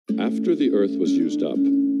After the Earth was used up,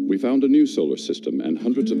 we found a new solar system, and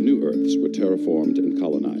hundreds of new Earths were terraformed and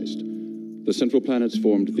colonized. The Central Planets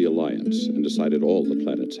formed the Alliance and decided all the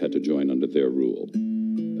planets had to join under their rule.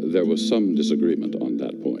 There was some disagreement on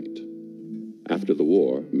that point. After the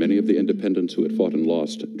war, many of the independents who had fought and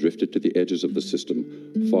lost drifted to the edges of the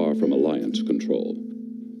system, far from Alliance control.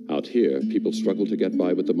 Out here, people struggled to get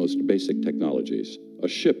by with the most basic technologies. A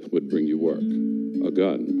ship would bring you work. A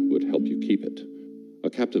gun would help you keep it. A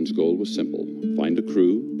captain's goal was simple: find a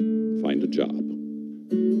crew, find a job.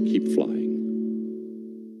 Keep flying.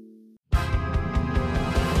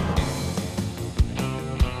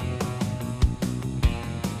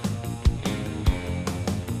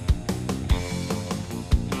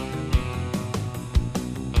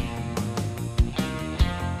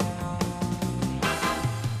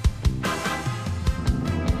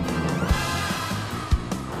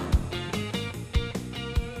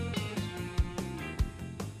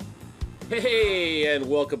 Hey, and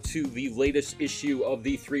welcome to the latest issue of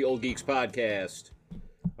the Three Old Geeks podcast.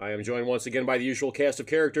 I am joined once again by the usual cast of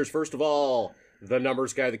characters. First of all, the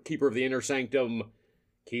numbers guy, the keeper of the inner sanctum,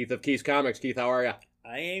 Keith of Keith's Comics. Keith, how are you?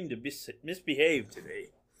 I aim to misbehave today.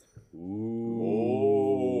 Ooh.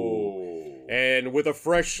 And with a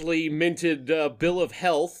freshly minted bill of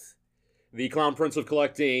health, the Clown Prince of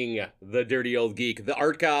Collecting, the Dirty Old Geek, the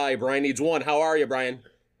art guy, Brian Needs One. How are you, Brian?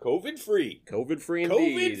 COVID-free. COVID-free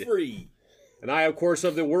indeed. COVID-free. And I, of course,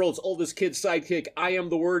 am the world's oldest kid sidekick. I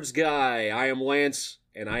am the words guy. I am Lance,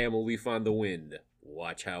 and I am a leaf on the wind.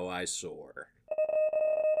 Watch how I soar.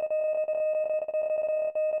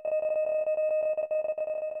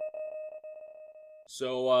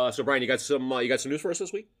 So Brian, you got some news for us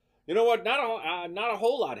this week? You know what? Not a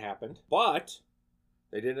whole lot happened, but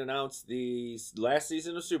they did announce the last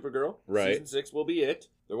season of Supergirl. Right. Season 6 will be it.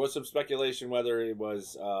 There was some speculation whether it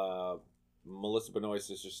was Melissa Benoist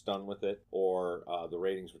is just done with it, or the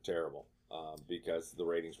ratings were terrible, because the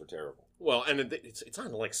ratings were terrible. Well, and it's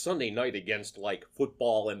on like Sunday night against like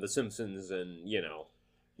football and The Simpsons, and you know.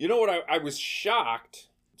 You know what? I was shocked.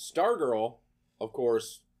 Stargirl, of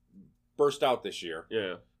course, burst out this year.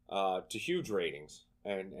 Yeah. To huge ratings,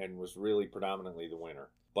 and was really predominantly the winner.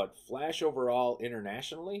 But Flash overall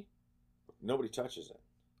internationally, nobody touches it.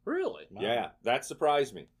 Really? Wow. Yeah, that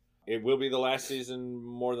surprised me. It will be the last season,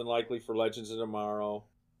 more than likely, for Legends of Tomorrow.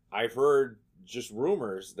 I've heard just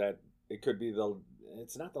rumors that it could be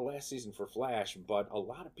it's not the last season for Flash, but a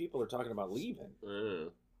lot of people are talking about leaving.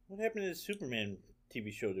 What happened to the Superman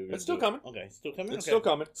TV show? It's still coming. Okay, still coming? It's still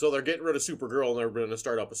coming. So they're getting rid of Supergirl, and they're going to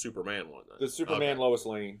start up a Superman one. Then. The Superman Lois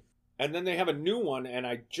Lane. And then they have a new one, and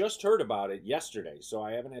I just heard about it yesterday, so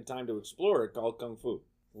I haven't had time to explore it, called Kung Fu.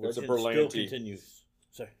 It's a Berlanti. Still continues.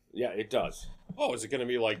 Sorry. Yeah, it does. Oh, is it going to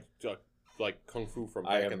be like Kung Fu from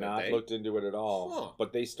back in the day? I have not looked into it at all. Huh.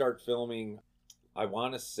 But they start filming, I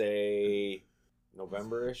want to say,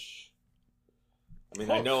 November-ish. I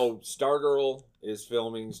mean, I know Stargirl is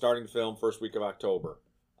starting to film first week of October.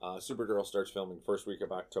 Supergirl starts filming first week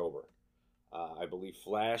of October. I believe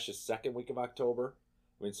Flash is second week of October.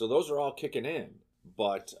 I mean, so those are all kicking in.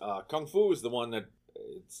 But Kung Fu is the one that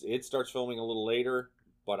it starts filming a little later,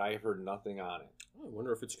 but I have heard nothing on it. Oh, I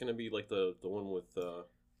wonder if it's going to be like the one with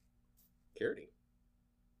Carradine.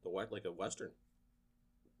 Like a Western.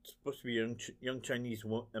 It's supposed to be a young Chinese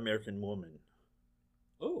American woman.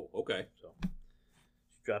 Oh, okay. So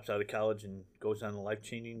she drops out of college and goes on a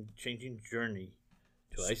life-changing journey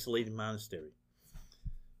to an isolated monastery.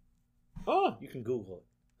 Oh, you can Google it.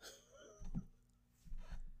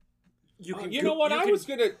 You know what?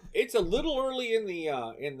 It's a little early in the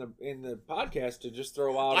podcast to just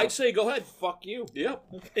throw out. I'd say go ahead. Fuck you. Yep.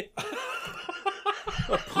 Okay.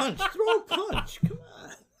 A punch. Throw a punch. Come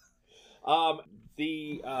on.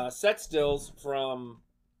 The set stills from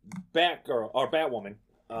Batgirl or Batwoman,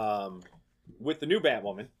 with the new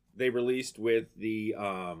Batwoman they released with the.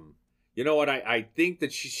 You know what? I think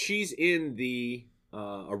that she's in the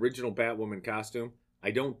original Batwoman costume.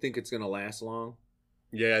 I don't think it's gonna last long.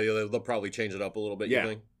 Yeah, they'll probably change it up a little bit, you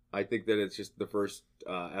think? I think that it's just the first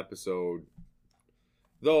episode.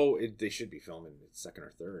 Though they should be filming the second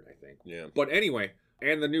or third, I think. Yeah. But anyway,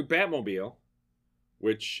 and the new Batmobile,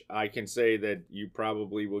 which I can say that you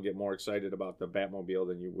probably will get more excited about the Batmobile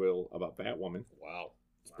than you will about Batwoman. Wow.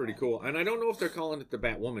 It's pretty cool. And I don't know if they're calling it the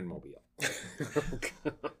Batwoman Mobile.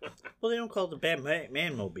 Well, they don't call it the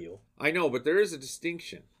Batman Mobile. I know, but there is a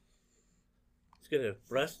distinction. It's got a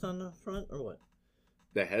breast on the front, or what?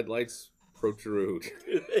 The headlights protrude.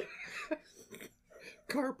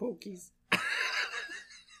 Car pokies.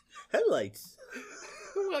 Headlights.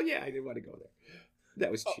 Well, yeah, I didn't want to go there.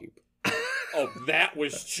 That was cheap. Oh, that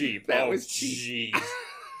was cheap. That was cheap. Jeez.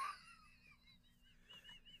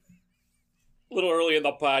 A little early in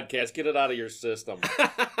the podcast. Get it out of your system.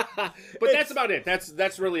 But that's about it.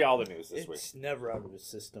 That's really all the news this week. It's never out of his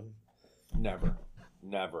system. Never.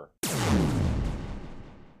 Never.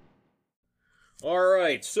 All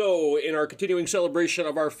right. So, in our continuing celebration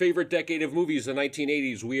of our favorite decade of movies, the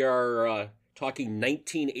 1980s, we are talking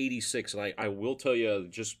 1986. And I will tell you,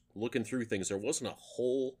 just looking through things, there wasn't a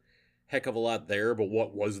whole heck of a lot there, but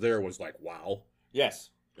what was there was like, wow. Yes.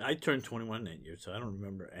 I turned 21 that year, so I don't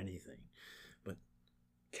remember anything. But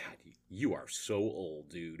God, you are so old,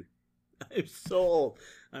 dude. I'm so old.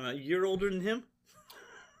 I'm a year older than him.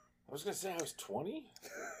 I was going to say I was 20.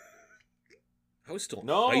 I was still in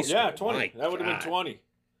No, high school. yeah, 20. My That would have God. been 20.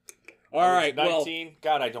 All right, well, 19.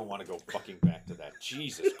 God, I don't want to go fucking back to that.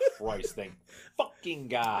 Jesus Christ, thank fucking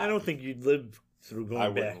God. I don't think you'd live through going I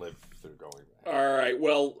back. wouldn't live through going back. all right.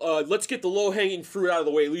 Well, let's get the low-hanging fruit out of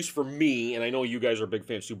the way, at least for me. And I know you guys are big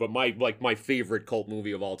fans too. But my favorite cult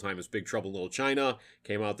movie of all time is Big Trouble in Little China.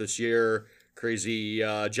 Came out this year. Crazy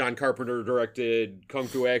John Carpenter directed Kung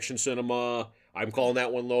Fu action cinema. I'm calling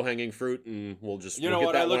that one low-hanging fruit, and we'll You we'll know get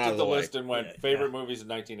what? that I one looked out at of the way. list and went, Yeah, favorite movies in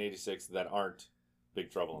 1986 that aren't Big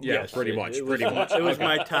Trouble in Little Yes, pretty much. It Pretty was, much. It was Okay.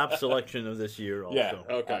 my top selection of this year. Also.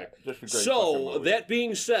 Yeah. Okay. Just a great fucking So movie. that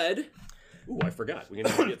being said, ooh, I forgot. We're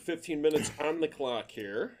gonna get 15 minutes on the clock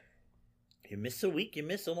here. You miss a week, you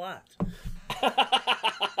miss a lot.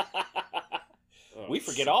 Oh, we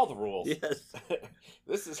forget all the rules. Yes.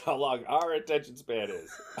 This is how long our attention span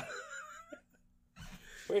is.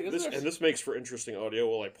 Wait, This makes for interesting audio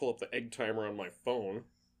while I pull up the egg timer on my phone.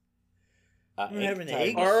 You're having time.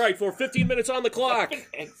 eggs? All right, for 15 minutes on the clock.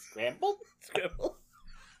 Egg scrambled?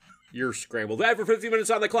 You're scrambled. That for 15 minutes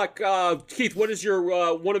on the clock. Keith, what is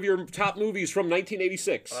your one of your top movies from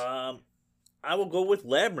 1986? I will go with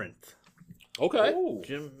Labyrinth. Okay. Ooh,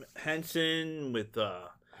 Jim Henson with I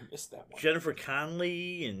missed that one. Jennifer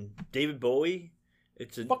Connelly and David Bowie.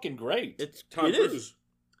 It's a Fucking great. it's Tom it is. Cruise,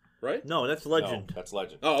 right? No, that's Legend. No, that's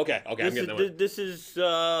Legend. Oh, okay. Okay, I'm This getting is, that one. this is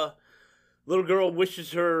little girl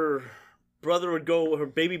wishes her brother would go, her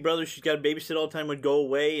baby brother she's got to babysit all the time would go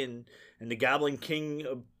away, and the Goblin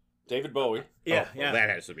King, David Bowie. yeah, Oh, well, yeah, that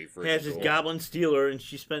has to be freaking has his cool. goblin steal her, and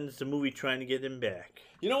she spends the movie trying to get him back.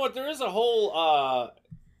 You know what? There is a whole.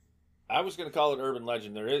 I was going to call it urban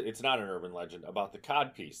legend. It's not an urban legend about the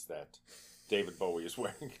codpiece that David Bowie is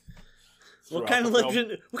wearing. What throughout kind of the film.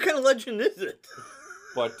 legend? What kind of legend is it?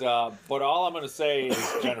 But all I'm going to say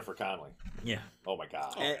is Jennifer Connelly. Yeah, Oh my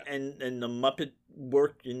God. and the Muppet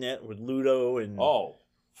work in that with Ludo and Oh,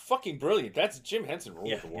 fucking brilliant! That's Jim Henson ruled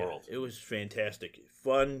yeah, the world. it was fantastic,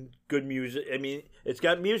 fun, good music. I mean, it's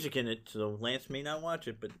got music in it, so Lance may not watch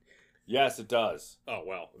it, but Yes, it does. Oh,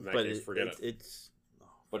 well, in that but case, forget it. It's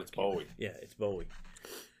But it's Bowie. yeah, it's Bowie.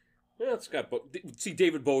 Yeah, it's got... See,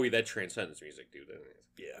 David Bowie, that transcends music, dude.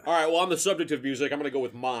 Yeah. All right, well, on the subject of music, I'm going to go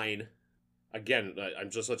with mine. Again, I'm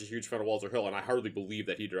just such a huge fan of Walter Hill, and I hardly believe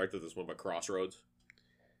that he directed this one, but Crossroads.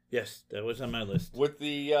 Yes, that was on my list. With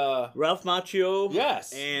the Ralph Macchio.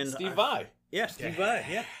 yes, and Steve Vai. Yeah, Steve Vai.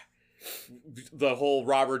 Yeah. The whole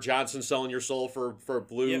Robert Johnson selling your soul for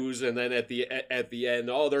blues, and then at the end,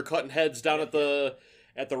 oh, they're cutting heads down at the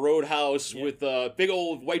Roadhouse Yep. with a big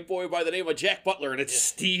old white boy by the name of Jack Butler, and it's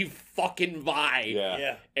Steve fucking Vai. Yeah.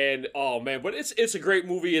 Yeah. And oh man, but it's a great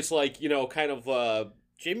movie. It's like, you know, kind of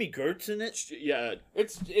Jamie Gertz in it. yeah,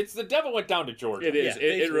 It's the devil went down to Georgia. it is. Yeah,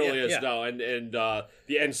 It really basically, is. yeah. No, and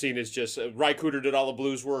the end scene is just Ry Cooder did all the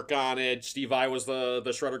blues work on it. Steve Vai was the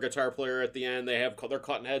shredder guitar player at the end. They're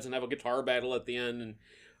cutting heads and have a guitar battle at the end, and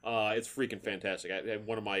it's freaking fantastic.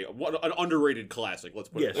 An underrated classic. Let's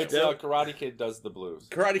put Yes. it It's that way. Karate Kid does the blues.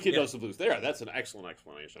 Karate Kid Yeah. does the blues. There, that's an excellent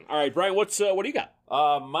explanation. All right, Brian, what do you got?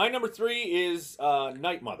 My number 3 is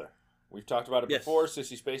Night Mother. We've talked about it Yes. before.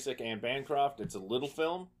 Sissy Spacek, Anne Bancroft. It's a little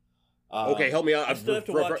film. Okay, help me out. I still have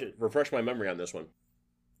to watch it. Refresh my memory on this one.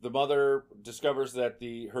 The mother discovers that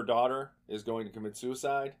her daughter is going to commit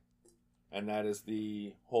suicide, and that is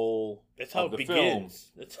the whole That's how of it the film.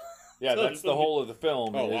 begins. Yeah, that's the whole of the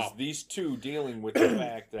film. Oh, is wow. these two dealing with the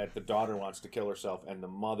fact that the daughter wants to kill herself, and the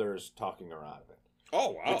mother's talking her out of it. Oh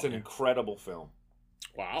wow! It's an incredible film.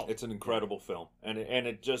 Wow. It's an incredible film, and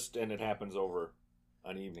it happens over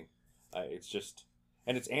an evening.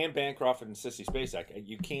 And it's Anne Bancroft and Sissy Spacek.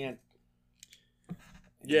 You can't.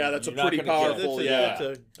 Yeah, that's a You're not pretty gonna get it. powerful. That's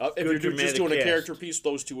Yeah, a if good you're just dramatic doing a cast. character piece,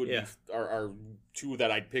 those two would Yeah. are two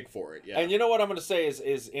that I'd pick for it. Yeah. And you know what I'm going to say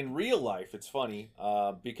is in real life, it's funny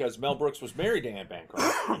because Mel Brooks was married to Anne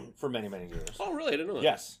Bancroft for many, many years. Oh, really? I didn't know that.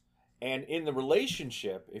 Yes. And in the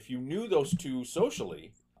relationship, if you knew those two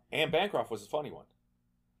socially, Anne Bancroft was the funny one.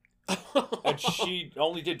 And she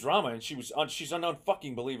only did drama, and she's an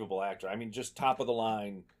unfucking believable actor. I mean, just top of the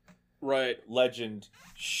line. Right. legend.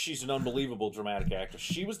 She's an unbelievable dramatic actress.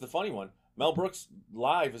 She was the funny one. Mel Brooks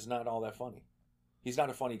live is not all that funny. He's not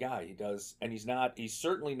a funny guy. He's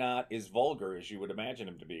certainly not as vulgar as you would imagine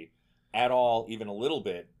him to be at all, even a little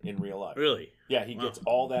bit in real life. Really? Yeah, he gets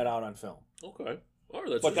all that out on film. Okay. All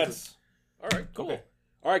right. But that's all right. Cool. okay.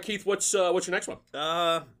 All right, Keith. What's your next one?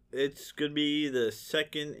 It's gonna be the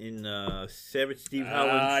second in Savage Steve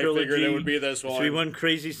Howland trilogy. I figured it would be this one. 3-1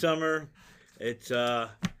 Crazy Summer. It's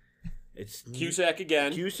Cusack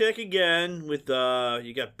again. Cusack again with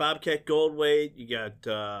you got Bobcat Goldthwait, you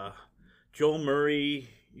got Joel Murray,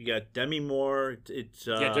 you got Demi Moore. It's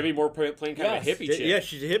Demi Moore playing kind of a hippie chick. Yeah,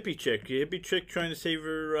 she's a hippie chick. A hippie chick trying to save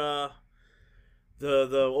her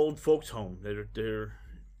the old folks' home that their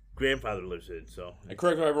grandfather lives in. So, and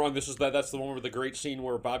correct me if I'm wrong. That's the one with the great scene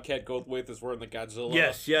where Bobcat Goldthwait is wearing the Godzilla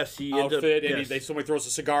yes, he outfit, ended up, and somebody throws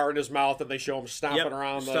a cigar in his mouth, and they show him stomping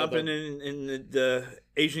around, stomping, and the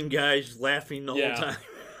Asian guys laughing the whole time.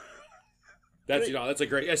 That's that's a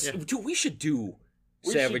great. Dude, we should do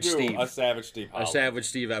Savage Steve. A Savage Steve. A Savage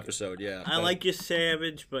Steve episode. Yeah, I like you,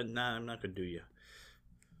 Savage, but nah, I'm not gonna do you.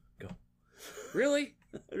 Go. Really?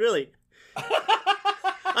 Really.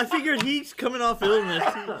 I figured he's coming off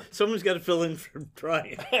illness. Someone's got to fill in for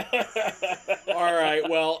Brian. All right.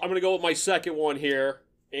 Well, I'm going to go with my second one here.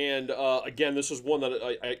 And again, this is one that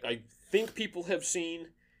I think people have seen,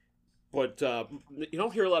 but you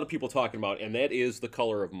don't hear a lot of people talking about, and that is The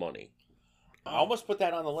Color of Money. I almost put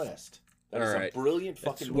that on the list. That is a brilliant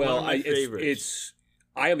fucking movie. One of my favorites.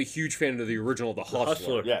 I am a huge fan of the original The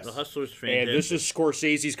Hustler. Yes. The Hustler's fantastic. And this is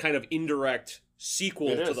Scorsese's kind of indirect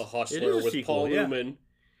sequel to The Hustler with Paul Newman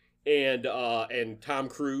and Tom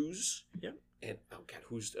Cruise. Yep. And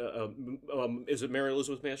who's is it Mary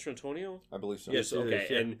Elizabeth Mastrantonio? I believe so. Yes. Okay.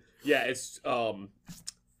 Is, And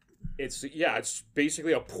it's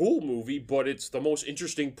basically a pool movie, but it's the most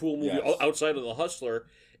interesting pool movie outside of The Hustler.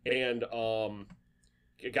 And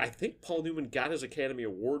I think Paul Newman got his Academy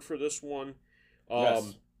Award for this one.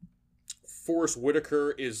 Yes. Forrest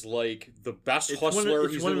Whitaker is like the best hustler.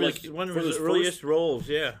 He's one of his earliest roles.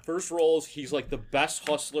 Yeah, first roles. He's like the best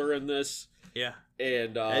hustler in this. Yeah,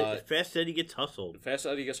 and Fast Eddie gets hustled.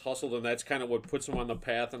 And that's kind of what puts him on the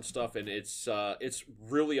path and stuff. And it's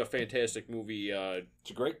really a fantastic movie.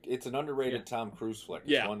 It's an underrated Tom Cruise flick.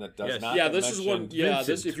 It's one that does not. Yeah, this is one. Yeah,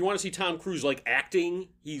 Vincent. if you want to see Tom Cruise like acting,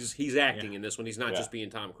 he's acting in this one. He's not just being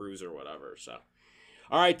Tom Cruise or whatever. So,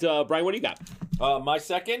 all right, Brian, what do you got? My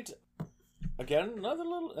second. Again, another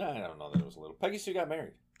little. I don't know that it was a little. Peggy Sue Got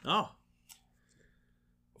Married. Oh.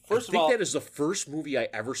 I think that is the first movie I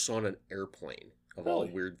ever saw on an airplane. Of all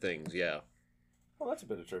weird things, yeah. Well, that's a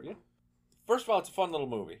bit of trivia. First of all, it's a fun little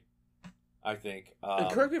movie. I think.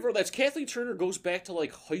 And correct me if I'm wrong. That's Kathleen Turner goes back to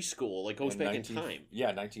like high school, like goes back in time.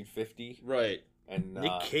 Yeah, 1950. Right. And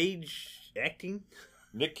Nick Cage acting.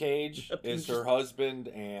 Nick Cage is her husband,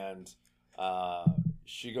 and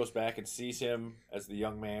she goes back and sees him as the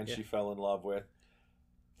young man she fell in love with.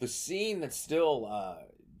 The scene that still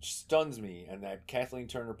stuns me and that Kathleen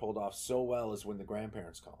Turner pulled off so well is when the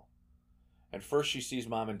grandparents call. And first she sees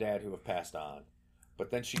mom and dad who have passed on,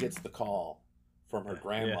 but then she gets the call from her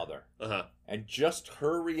grandmother. Yeah. Uh-huh. And just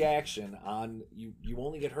her reaction on, you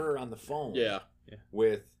only get her on the phone. Yeah.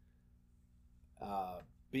 With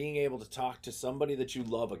being able to talk to somebody that you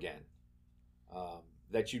love again.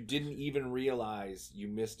 That you didn't even realize you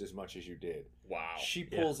missed as much as you did. Wow. She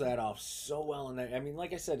pulls that off so well in that. I mean,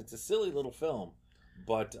 like I said, it's a silly little film,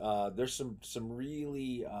 but there's some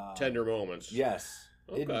really tender moments. Yes.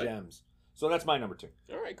 Hidden gems. So that's my number 2.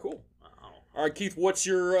 All right, cool. Wow. All right, Keith, what's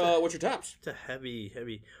your tops? It's a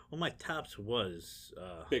heavy. Well, my tops was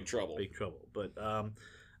Big Trouble. But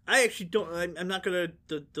I actually don't. I'm not gonna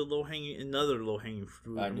the low hanging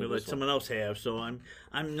fruit. I'm gonna let someone else have. So I'm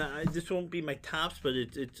not. This won't be my tops, but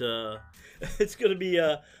it's gonna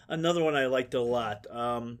be another one I liked a lot.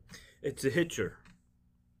 It's a Hitcher.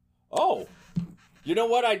 Oh. You know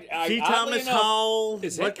what? I C. Thomas Howell,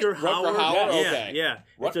 Rutger Hauer. Yeah.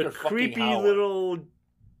 It's a creepy little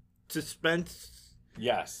suspense.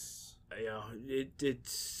 Yes. Yeah.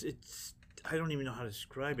 It's. I don't even know how to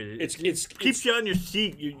describe it. It keeps you on your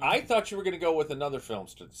seat. I thought you were going to go with another film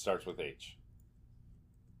that starts with H.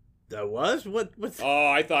 That was what? Oh,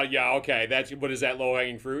 I thought okay. What is that low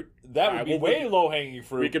hanging fruit? That would be way low hanging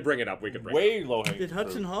fruit. We could bring it up. Way low hanging. Did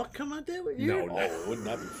Hudson Hawk come out there with you? No. Wouldn't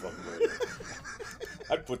that be fucking great?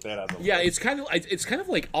 I'd put that on the list. Yeah, it's kind of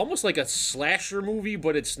like almost like a slasher movie,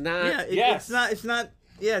 but it's not. Yeah, it's not.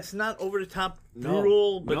 Yeah, it's not over the top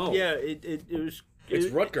brutal, but yeah, it was. It's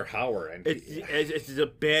Rutger Hauer, and it's a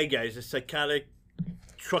bad guy. He's a psychotic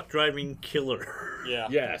truck driving killer. Yeah.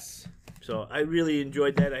 Yes. So I really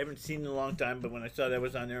enjoyed that. I haven't seen it in a long time, but when I saw that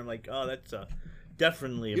was on there, I'm like, oh, that's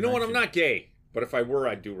definitely. You know what? I'm not gay, but if I were,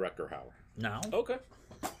 I'd do Rutger Hauer. Now. Okay.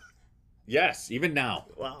 Yes, even now.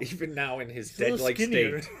 Wow. Even now in his He's a little dead-like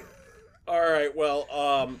skinnier. state. All right. Well,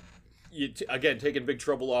 again, taking Big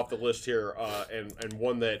Trouble off the list here, and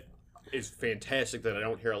one that is fantastic that I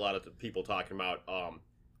don't hear a lot of people talking about.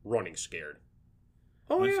 Running Scared.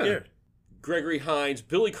 Oh, I'm yeah. scared. Gregory Hines,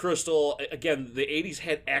 Billy Crystal. Again, the 80s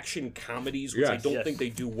had action comedies, which I Yes. don't think they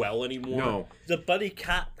do well anymore. No. The buddy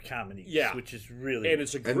cop comedy. Yeah. Which is really. And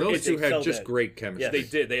it's a And great. those two they had sell just that. great chemistry. Yes. They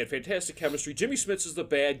did. They had fantastic chemistry. Jimmy Smits is the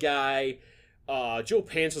bad guy. Joe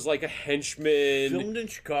Pants is like a henchman. filmed in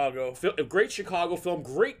Chicago. A great Chicago film.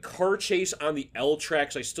 Great car chase on the L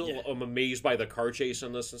tracks. I still Yeah. am amazed by the car chase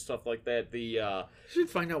on this and stuff like that. You should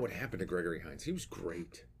find out what happened to Gregory Hines. He was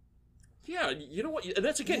great. Yeah, you know what? And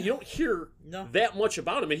that's again, you don't hear No. that much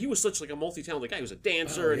about him. And he was such like a multi-talented guy. He was a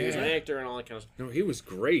dancer and he was an yeah. actor and all that kind of stuff. No, he was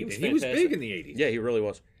great. was and he was fantastic. big in the 80s. Yeah, he really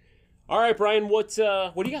was. All right, Brian, what do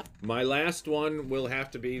you got? My last one will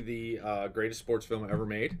have to be the greatest sports film ever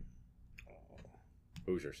made.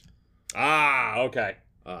 Hoosiers. Ah, okay.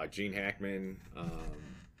 Gene Hackman.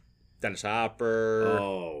 Dennis Hopper.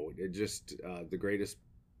 The greatest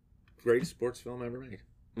sports film ever made.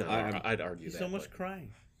 No, I'd argue He's that. almost but-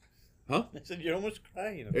 crying. Huh? I said you're almost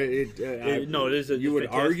crying. No, it is. You would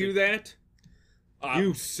fantastic. argue that? Uh,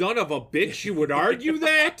 You son of a bitch! You would argue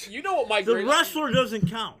that? You know what my The great... wrestler doesn't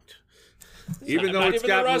count. Even I'm though not it's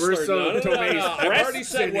even the got wrestler. Marissa Tomei's I've already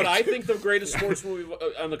breasts said in what it. I think the greatest sports movie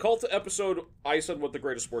on the Cult episode. I said what the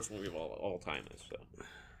greatest sports movie of all time is. So.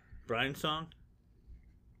 Brian song.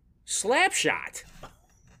 Slapshot.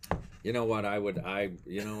 You know what?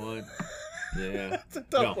 You know what? Yeah. That's a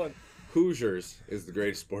tough one. Hoosiers is the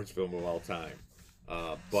greatest sports film of all time.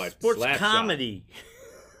 But Sports Slapshot- comedy.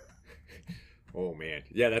 Oh man,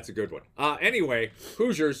 yeah, that's a good one. Anyway,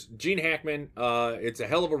 Hoosiers, Gene Hackman. It's a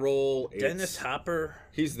hell of a role. Dennis Hopper.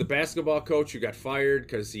 He's the basketball coach who got fired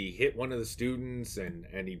because he hit one of the students, and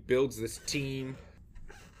he builds this team.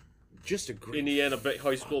 Just a great Indiana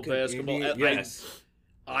high school fucking basketball. Yes.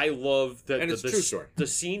 I love that. And it's a true story. The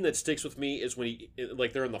scene that sticks with me is when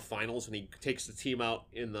they're in the finals and he takes the team out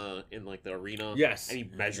in the arena. Yes. And he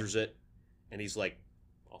measures it, and he's like,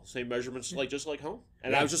 all the same measurements, like just like home.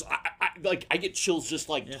 And I was just, I get chills just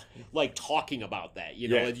like talking about that. You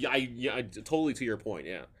know, I totally to your point.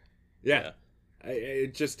 Yeah. Yeah.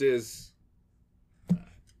 It just is.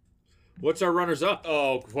 What's our runners up?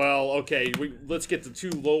 Oh well, okay. Let's get the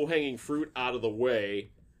two low hanging fruit out of the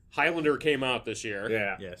way. Highlander came out this year.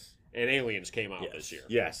 Yeah. Yes. And Aliens came out this year.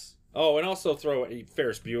 Yes. Oh, and also throw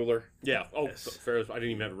Ferris Bueller. Yeah. Oh, Yes. Ferris. I didn't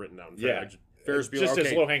even have it written down. Yeah. Ferris Bueller. Just as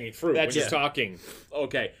okay. low hanging fruit. That's We're just just- talking.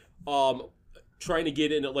 Okay. Trying to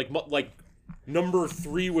get in at like number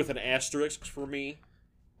 3 with an asterisk for me.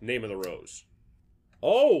 Name of the Rose.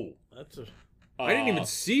 Oh, That's a. I didn't even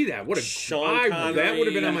see that. What a Sean that would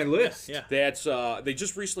have been on my list. Yeah. That's they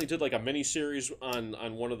just recently did like a mini series on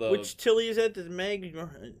one of the. Which Tilly is that? The Meg?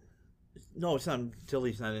 No, it's not.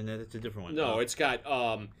 Tilly's not in it. It's a different one. No, it's got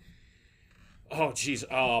oh geez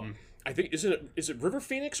I think is it River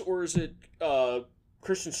Phoenix or is it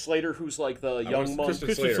Christian Slater who's like the young monk?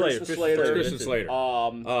 Christian Slater. Christian Slater.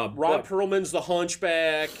 Rob but Perlman's the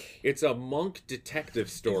Hunchback. it's a monk detective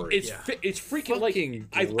story. It's it's freaking Fucking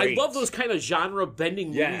like I great. love those kind of genre bending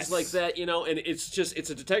movies Yes. like that, you know. And it's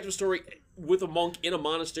a detective story with a monk in a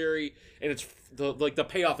monastery, and it's the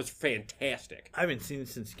payoff is fantastic. I haven't seen it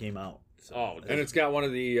since it came out. So. Oh, and it's got one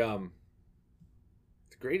of the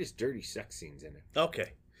greatest dirty sex scenes in it.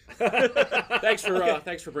 Okay. thanks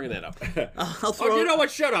for bringing that up. I'll throw. Oh, you know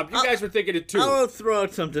what? Shut up. You guys were thinking it too. I'll throw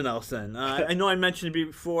out something else then. I know I mentioned it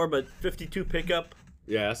before, but 52 pickup.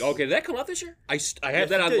 Yes. Okay, did that come out this year? I had Yes,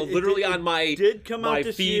 that it on did. literally It on my did come my out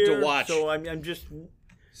this feed year, to watch. So I'm just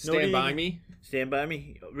Stand noting- by me. Stand by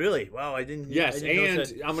me. Really? Wow, I didn't. Yes, I didn't know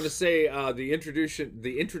and I'm going to say the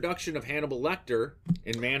introduction of Hannibal Lecter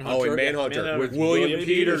in Manhunter. Oh, in Manhunter Manhunter. with William William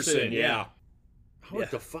Peterson. Peterson, Yeah. Howard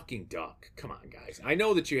the fucking Duck. Come on, guys. I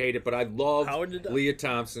know that you hate it, but I love Howard the Duck. Leah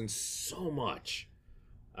Thompson so much.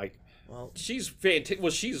 Well, She's fantastic.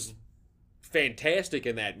 Well, she's fantastic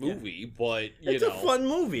in that movie, but you it's know, a fun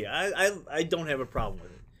movie. I don't have a problem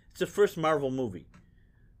with it. It's the first Marvel movie.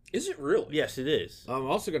 is it really? Yes, it is. I'm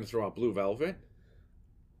also going to throw out Blue Velvet,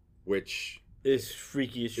 which It's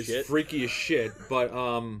freaky as is shit. freaky as shit. But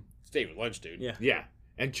It's David Lynch, dude. Yeah. yeah,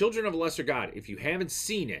 and Children of a Lesser God. If you haven't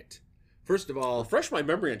seen it, first of all, Refresh my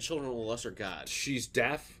memory on Children of the Lesser God. she's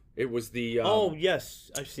deaf. It was the Oh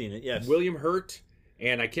yes, I've seen it. Yes. William Hurt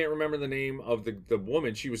And I can't remember the name of the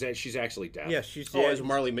woman. She's actually deaf. Yeah, she's Oh, it's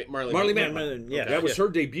Marley Mann. Mann. Yeah, That was her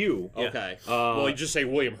debut. Yeah. Okay. Well, you just say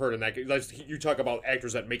William Hurt in that. You talk about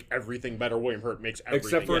actors that make everything better. William Hurt makes everything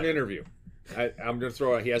Except for an better. interview. I'm going to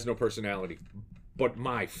throw out, he has no personality. But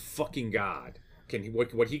my fucking God,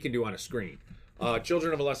 what he can do on a screen.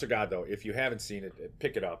 Children of a Lesser God, though, if you haven't seen it,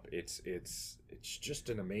 pick it up. It's just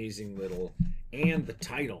an amazing little, and the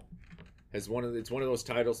title it's one of those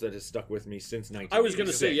titles that has stuck with me since 1986. I was going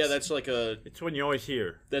to say, yeah, that's like it's one you always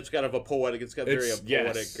hear. That's kind of a poetic. It's got very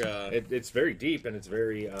Yes. poetic. It's very deep, and it's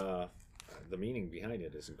very the meaning behind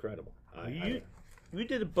it is incredible. We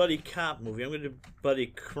did a buddy cop movie. I'm going to do a buddy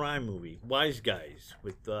crime movie, Wise Guys,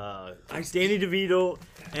 with Danny DeVito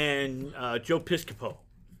and Joe Piscopo.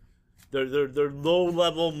 They're low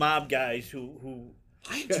level mob guys who.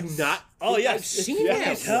 I do not. Oh yes, I've seen that.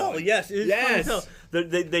 As hell. Yes, it is Yes. fun as hell.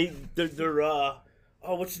 They're oh,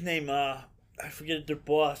 what's his name? I forget their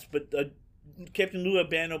boss, but Captain Lou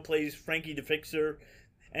Albano plays Frankie the Fixer,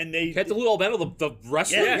 and they Captain Lou Albano, the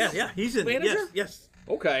wrestler. yeah, he's in it. Manager? Yes.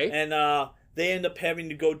 Okay. And they end up having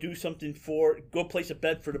to go do something go place a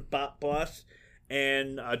bet for the boss.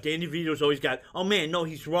 And Danny DeVito's always got, oh man, no,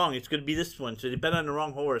 he's wrong. It's going to be this one. So they bet on the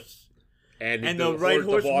wrong horse. And the right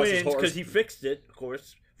horse wins because he fixed it, of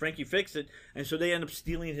course. Frankie fixed it. And so they end up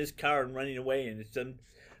stealing his car and running away. And it's them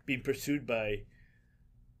being pursued by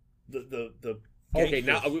the Okay,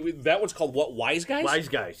 now that one's called what? Wise Guys? Wise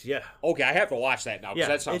Guys, yeah. Okay, I have to watch that now because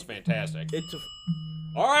Yeah, that sounds fantastic. It's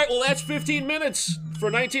All right, well, that's 15 minutes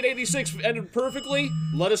for 1986. Ended perfectly.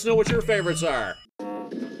 Let us know what your favorites are.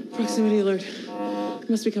 Proximity alert.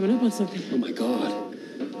 Must be coming up on something. Oh my God.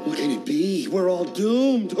 What can it be? We're all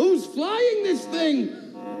doomed. Who's flying this thing?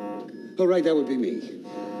 Oh, right, that would be me.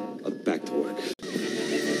 Back to work.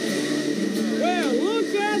 Well,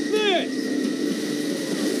 look at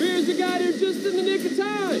this! Here's a guy here just in the nick of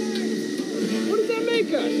time. What does that make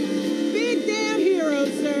us? Big damn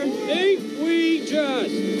heroes, sir. Ain't we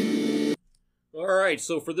just? All right,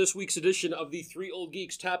 so for this week's edition of the Three Old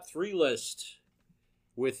Geeks Top 3 list,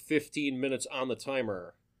 with 15 minutes on the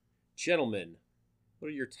timer, gentlemen, what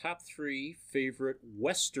are your top 3 favorite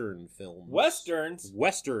Western films?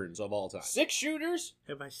 Westerns of all time. 6 shooters?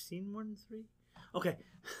 Have I seen more than 3? Okay.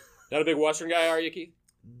 Not a big Western guy, are you, Keith?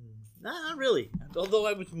 Not really. Although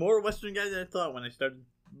I was more Western guy than I thought when I started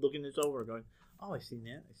looking this over, going, "Oh, I've seen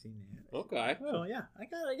that. Okay. So yeah, I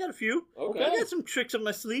got a few. Okay. I got some tricks up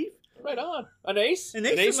my sleeve. Right on. An ace? An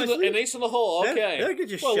ace in my sleeve. An ace in the hole. Okay. That'll get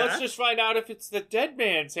you Well, shot. let's just find out if it's the dead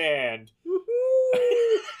man's hand.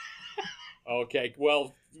 Okay.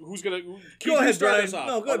 Well, who's gonna? Go ahead, Brian. Us off?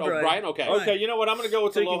 No, go ahead, Brian. Brian. Okay. Brian. Okay, you know what? I'm going to go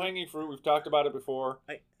with the Take it. low-hanging fruit. We've talked about it before.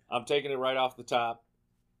 I'm taking it right off the top.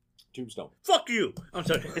 Tombstone. Fuck you. I'm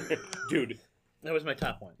sorry. Dude. That was my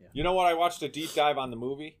top one, yeah. You know what? I watched a deep dive on the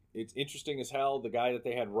movie. It's interesting as hell. The guy that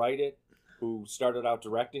they had write it, who started out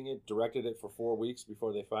directing it, directed it for 4 weeks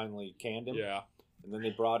before they finally canned him. Yeah. And then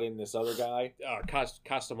they brought in this other guy.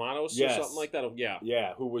 Costamanos Yes. or something like that. Yeah.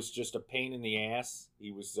 Yeah, who was just a pain in the ass.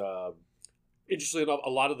 He was... Interestingly enough, a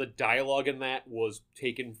lot of the dialogue in that was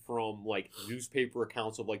taken from like newspaper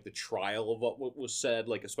accounts of like the trial of what was said,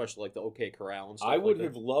 like especially like the OK Corral and stuff. I would like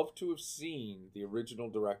have loved to have seen the original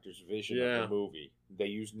director's vision of the movie. They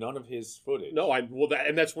used none of his footage. No,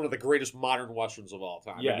 that's one of the greatest modern westerns of all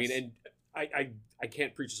time. Yes. I mean, and I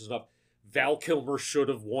can't preach this enough. Val Kilmer should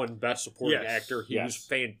have won Best Supporting Actor. He was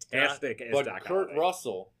fantastic as but Doc Kurt Holliday.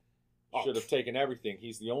 Russell should have taken everything.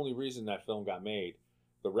 He's the only reason that film got made.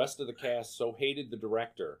 The rest of the cast so hated the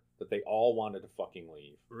director that they all wanted to fucking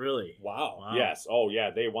leave. Really? Wow. Yes. Oh,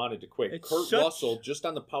 yeah. They wanted to quit. It's Kurt Russell, just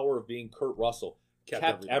on the power of being Kurt Russell,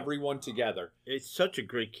 kept everyone together. It's such a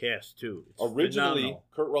great cast, too. It's Originally, phenomenal.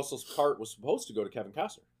 Kurt Russell's part was supposed to go to Kevin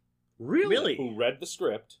Costner. Really? Who read the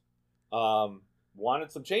script,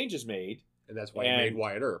 wanted some changes made. And that's why he made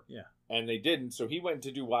Wyatt Earp. Yeah. And they didn't, so he went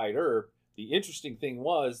to do Wyatt Earp. The interesting thing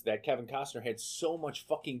was that Kevin Costner had so much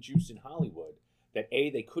fucking juice in Hollywood that A,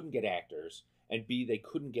 they couldn't get actors, and B, they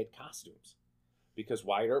couldn't get costumes. Because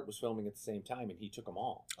Wyatt Earp was filming at the same time, and he took them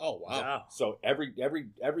all. Oh, wow. So every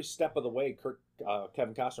step of the way,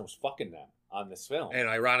 Kevin Costner was fucking them on this film. And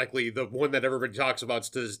ironically, the one that everybody talks about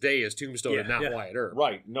to this day is Tombstone and not Wyatt Earp.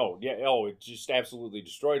 Right. No. Yeah. Oh, it just absolutely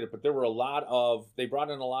destroyed it. But there were they brought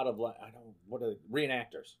in a lot of,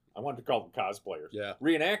 reenactors. I wanted to call them cosplayers. Yeah.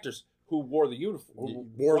 Reenactors who wore the uniform, who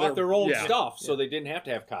brought their own stuff, so they didn't have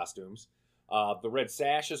to have costumes. The red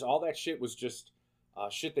sashes, all that shit was just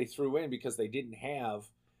shit they threw in because they didn't have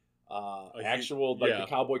the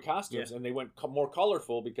cowboy costumes, and they went more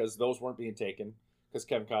colorful because those weren't being taken because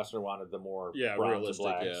Kevin Costner wanted the more browns and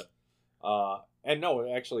blacks. And no,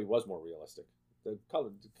 it actually was more realistic. The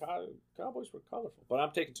Cowboys were colorful, but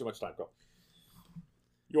I'm taking too much time. Go.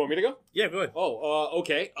 You want me to go? Yeah, go ahead. Oh,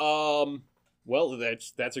 okay. Well,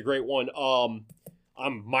 that's a great one.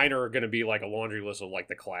 Mine are going to be like a laundry list of like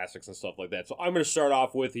the classics and stuff like that. So I'm going to start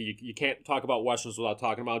off with you can't talk about westerns without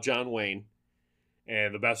talking about John Wayne,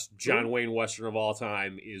 and the best John Wayne western of all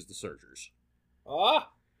time is The Searchers. Who?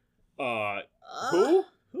 Who?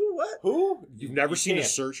 What? Who? You've never seen The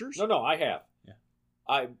can't. Searchers? No, I have.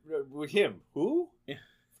 Yeah. With him. Who? Yeah.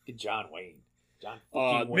 John Wayne. John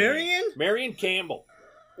fucking Wayne. Marion? Marion Campbell.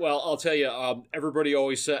 Well, I'll tell you, everybody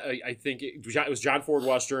always said, I think it was John Ford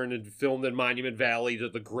Western and filmed in Monument Valley,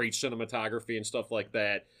 the great cinematography and stuff like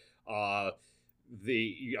that. A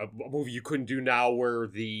movie you couldn't do now where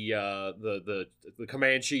the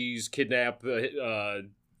Comanches kidnap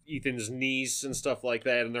Ethan's niece and stuff like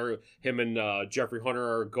that, and him and Jeffrey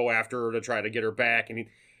Hunter go after her to try to get her back,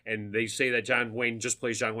 and they say that John Wayne just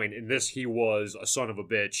plays John Wayne. In this, he was a son of a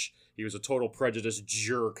bitch. He was a total prejudiced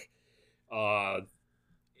jerk.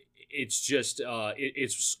 It's just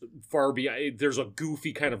it's far beyond. There's a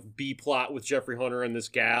goofy kind of B plot with Jeffrey Hunter and this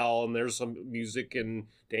gal, and there's some music and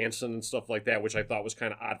dancing and stuff like that, which I thought was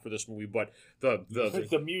kind of odd for this movie. But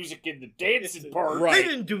the music and the dancing part, right? They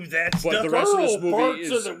didn't do that stuff. But the rest of this movie parts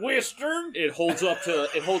is of the western. It holds up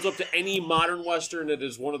to any modern western. It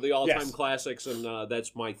is one of the all-time Yes. classics, and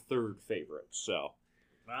that's my third favorite. So,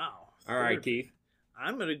 Wow. all right, Keith.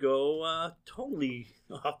 I'm gonna go totally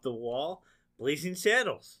off the wall. Blazing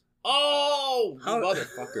Saddles. Oh, you How-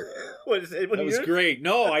 motherfucker! What is it? That was great.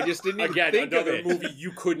 No, I just didn't even Again, think of another it. movie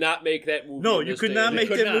you could not make that movie. No, in you this could day not and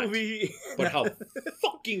make age. could that not. movie. But how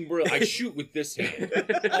fucking brilliant! I shoot with this hand.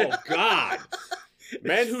 Oh God!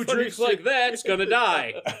 Man who drinks like that's gonna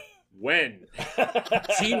die. When?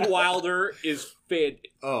 Gene Wilder is fed.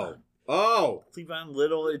 Oh, Cleavon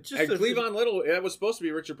Little. It just and Cleavon Little. That was supposed to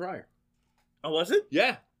be Richard Pryor. Oh, was it?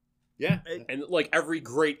 Yeah. And like every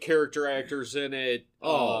great character actor's in it.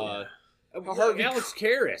 Harvey Alex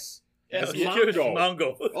Karras. Yes,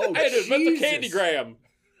 Mongo. Oh, I just meant the Jesus. Candygram.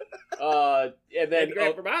 And then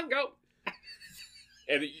Candygram for Mongo.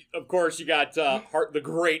 and of course you got the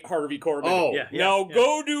great Harvey Korman. Oh, Yeah. Now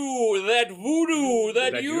go do that voodoo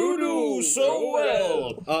that you do so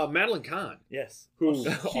well. Madeline Kahn. Yes. Who? She's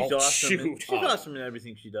Oh, awesome. shoot. She's awesome in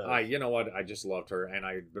everything she does. You know what? I just loved her, and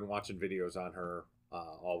I've been watching videos on her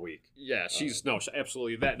all week. Yeah, she's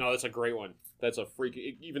absolutely that. No, that's a great one. That's a freak.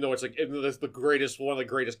 Even though it's like that's the greatest, one of the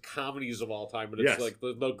greatest comedies of all time, but it's Yes. like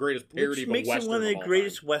the greatest parody Which of a makes western it one of the all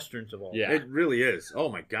greatest time. westerns of all. Yeah. It really is. Oh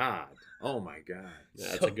my god. Yeah,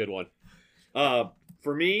 that's a good one.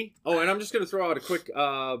 For me, and I'm just going to throw out a quick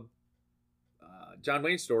John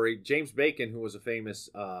Wayne story. James Bacon, who was a famous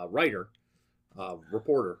writer,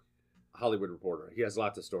 reporter, Hollywood reporter. He has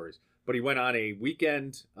lots of stories. But he went on a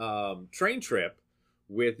weekend train trip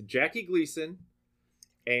with Jackie Gleason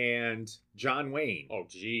and John Wayne. Oh,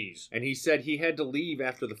 jeez. And he said he had to leave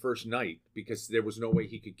after the first night because there was no way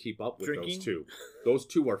he could keep up with Drinking? those two. Those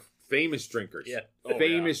two are famous drinkers. Yeah. Oh,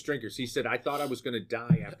 famous drinkers. He said, I thought I was going to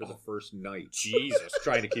die after the first night. Jesus.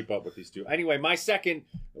 Trying to keep up with these two. Anyway, my second,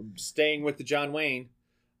 staying with the John Wayne,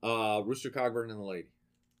 Rooster Cogburn and the Lady.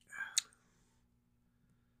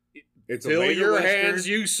 It's Fill a later your Western. hands,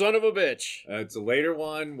 you son of a bitch. It's a later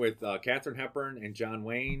one with Katharine Hepburn and John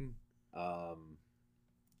Wayne.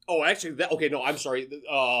 Oh, actually, I'm sorry.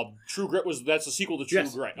 True Grit that's a sequel to True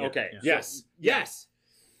Yes. Grit. Yeah. Okay. Yeah. Yes.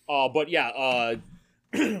 But yeah,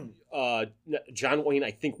 John Wayne,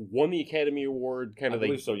 I think, won the Academy Award I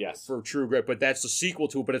believe so, yes. for True Grit, but that's the sequel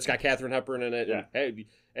to it, but it's got Katharine Hepburn in it. Yeah.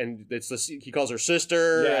 And it's he calls her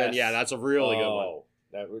sister, and Yes. yeah, that's a really good one.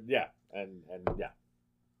 And yeah.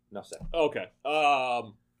 Enough said. Okay.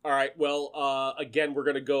 All right. Well, again, we're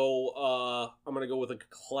gonna go. I'm gonna go with a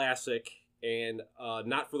classic, and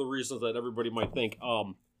not for the reasons that everybody might think.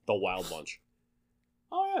 The Wild Bunch.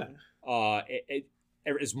 Oh yeah.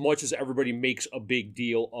 As much as everybody makes a big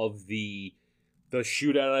deal of the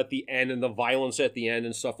shootout at the end and the violence at the end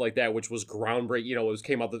and stuff like that, which was groundbreaking. You know, it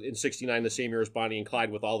came out in '69, the same year as Bonnie and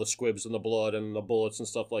Clyde, with all the squibs and the blood and the bullets and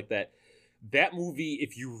stuff like that. That movie,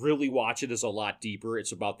 if you really watch it, is a lot deeper.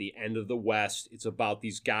 It's about the end of the West. It's about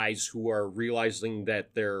these guys who are realizing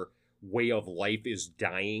that their way of life is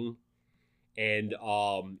dying. And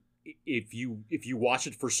if you watch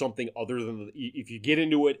it for something other than if you get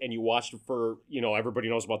into it and you watch it for, everybody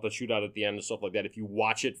knows about the shootout at the end and stuff like that. If you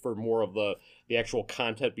watch it for more of the actual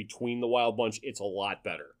content between the Wild Bunch, it's a lot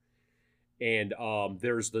better. And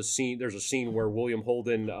there's a scene where William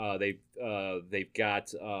Holden, they've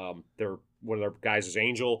got one of their guys is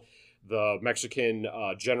Angel. The Mexican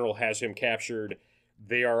general has him captured.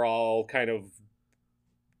 They are all kind of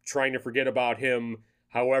trying to forget about him.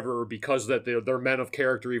 However, because that they're men of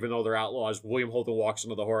character, even though they're outlaws, William Holden walks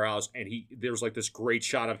into the whorehouse, and there's like this great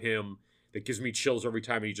shot of him that gives me chills every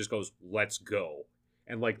time, and he just goes, "Let's go."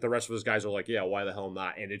 And like the rest of his guys are like, "Yeah, why the hell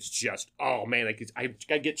not?" And it's just, oh man,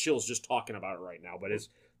 I get chills just talking about it right now. But it's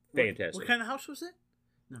fantastic. What kind of house was it?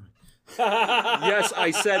 No. Yes,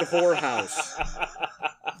 I said whorehouse.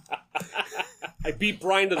 I beat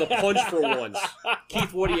Brian to the punch for once.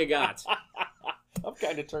 Keith, what do you got? I'm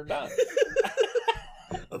kind of turned on.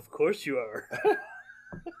 Of course you are.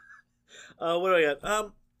 What do I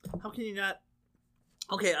got? How can you not?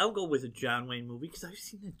 Okay, I'll go with a John Wayne movie because I've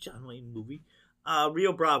seen the John Wayne movie.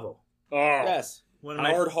 Rio Bravo. Oh, Yes. One of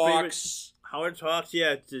Howard my favorite- Hawks. Howard Hawks,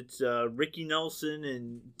 yeah. It's Ricky Nelson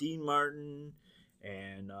and Dean Martin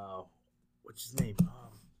and what's his name?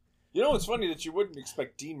 You know, it's funny that you wouldn't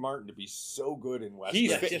expect Dean Martin to be so good in Western. He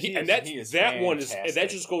is that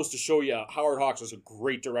just goes to show you Howard Hawks is a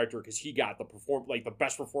great director because he got the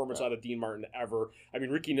best performance out of Dean Martin ever. I mean,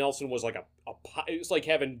 Ricky Nelson was like it was like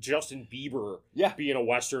having Justin Bieber be in a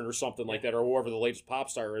Western or something like that, or whoever the latest pop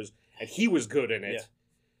star is, and he was good in it.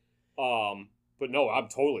 Yeah. But no, I'm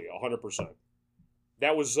totally 100%.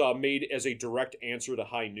 That was made as a direct answer to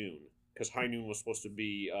High Noon. Because High Noon was supposed to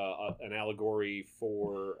be an allegory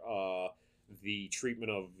for the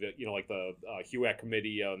treatment of, like the HUAC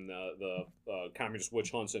committee on the communist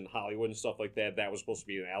witch hunts in Hollywood and stuff like that. That was supposed to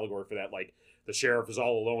be an allegory for that. Like the sheriff is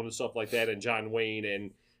all alone and stuff like that. And John Wayne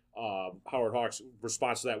and Howard Hawks'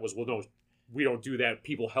 response to that was, well, no, we don't do that.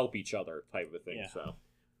 People help each other type of a thing. Yeah. So.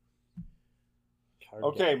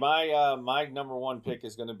 Okay, my number one pick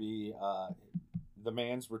is going to be the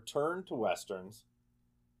man's return to Westerns.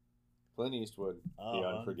 Clint Eastwood, The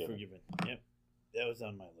Unforgiven. Yep. That was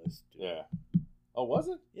on my list, too. Yeah. Oh, was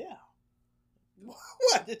it? Yeah.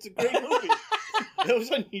 What? It's a great movie. That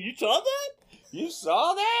was on, you saw that? You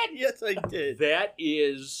saw that? Yes, I did. That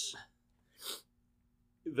is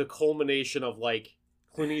the culmination of, like,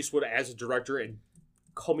 Clint Eastwood as a director and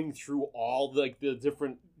coming through all, the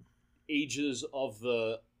different ages of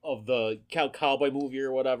the cowboy movie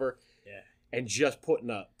or whatever. Yeah. And just putting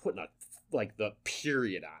a like the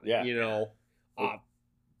period on it,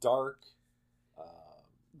 dark.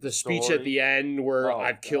 The speech story. at the end where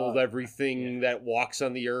I've killed everything that walks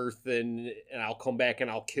on the earth and I'll come back and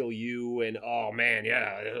I'll kill you. And oh man,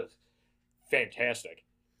 yeah. Fantastic.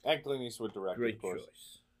 And Clint Eastwood directed, Great of course.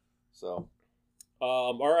 choice. So.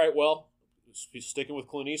 All right, well, sticking with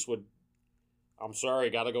Clint Eastwood. I'm sorry,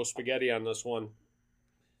 gotta go spaghetti on this one.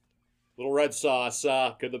 Little Red Sauce,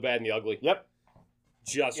 Good, the Bad, and the Ugly. Yep.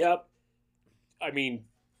 I mean,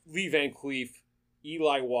 Lee Van Cleef,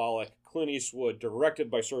 Eli Wallach, Clint Eastwood, directed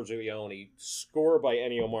by Sergio Leone, score by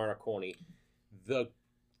Ennio Morricone. The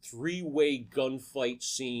three-way gunfight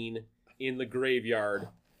scene in the graveyard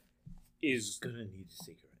is... Gonna need a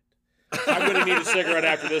cigarette. I'm going to need a cigarette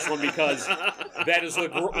after this one because that is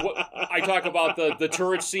I talk about the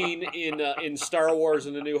turret scene in Star Wars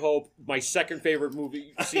and A New Hope. My second favorite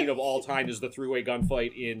movie scene of all time is the three-way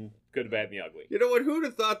gunfight in Good, the Bad, and the Ugly. You know what? Who'd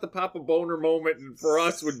have thought the Papa Boner moment for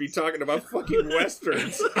us would be talking about fucking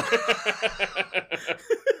Westerns?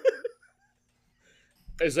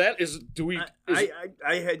 I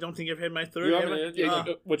don't think I've had my third.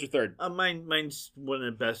 What's your third? Mine's one of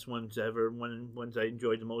the best ones ever. Ones I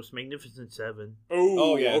enjoyed the most. Magnificent Seven.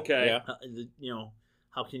 Oh yeah, okay. Yeah.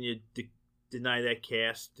 How can you deny that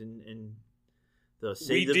cast and the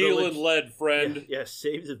save the village? In lead, friend. Yeah,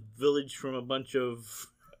 save the village from a bunch of.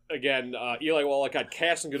 Again, Eli Wallach got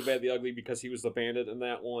cast in Good, Bad, the Ugly because he was the bandit in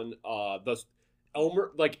that one.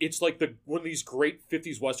 Elmer, it's like one of these great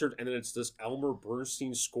 50s westerns, and then it's this Elmer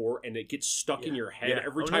Bernstein score, and it gets stuck in your head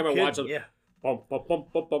every time I watch it. Yeah. Bump, bump,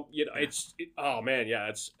 bump, bump, bump. Oh man,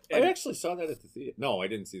 yeah, I actually saw that at the theater. No, I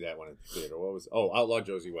didn't see that one at the theater. What was? Oh, Outlaw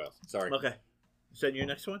Josie Wales. Sorry. Okay. Is that your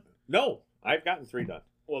next one? No, I've gotten 3 done.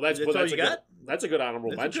 Well, that's a good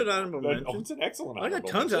honorable mention. It's an excellent honorable mention. I got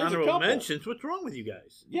tons of honorable mentions. What's wrong with you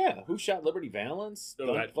guys? Yeah. Who Shot Liberty Valance?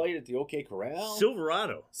 Gunfight at the OK Corral?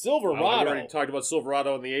 Silverado. We already talked about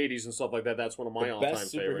Silverado in the 80s and stuff like that. That's one of my all-time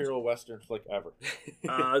favorites. Best superhero Western flick ever.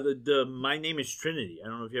 My Name is Trinity. I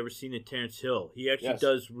don't know if you've ever seen it, Terrence Hill. He actually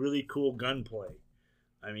does really cool gunplay.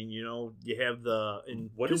 I mean, you have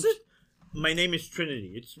what is it? My Name is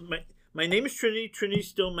Trinity. It's my name is Trinity. Trinity's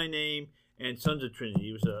still my name. And Sons of Trinity.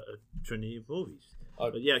 It was a Trinity of movies.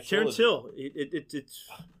 But yeah, Terrence Hill. It's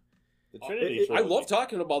the Trinity. I love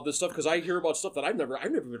talking about this stuff because I hear about stuff that I've never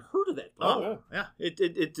even heard of that. Oh yeah. It's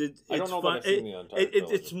I don't know if I've seen the entire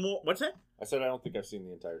trilogy. It's more. What's that? I said I don't think I've seen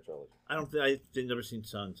the entire trilogy. I've never seen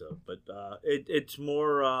Sons of, but it's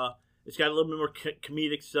more. It's got a little bit more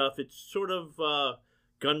comedic stuff. It's sort of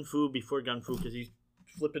Gun Fu before Gun Fu because he's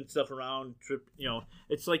flipping stuff around.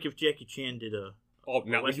 It's like if Jackie Chan did a. Oh,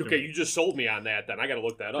 now okay, you just sold me on that. Then I got to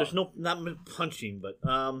look that up. There's not much punching, but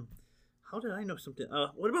how did I know something?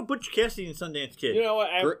 What about Butch Cassidy and Sundance Kid? You know what?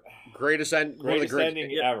 Greatest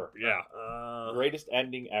ending ever. Yeah. Greatest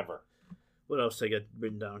ending ever. What else I got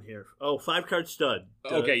written down here? Oh, 5-card stud.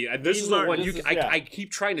 Okay, this Dean is the Martin. one. I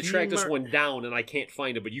keep trying to track this one down, and I can't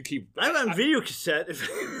find it. But you keep. I have it on video cassette,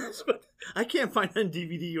 but I can't find it on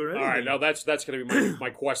DVD or anything. All right, now that's going to be my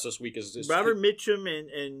quest this week. Is Robert Mitchum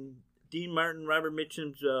and Dean Martin. Robert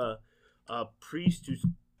Mitchum's priest who's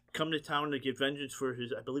come to town to get vengeance for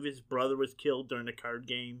I believe his brother was killed during a card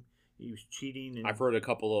game. He was cheating. And I've heard a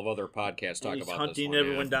couple of other podcasts talk about this one. He's hunting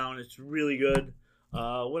everyone down. It's really good.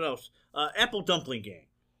 What else? Apple Dumpling Gang.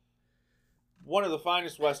 One of the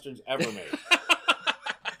finest westerns ever made.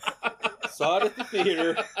 Saw it at the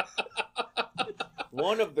theater.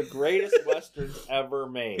 One of the greatest westerns ever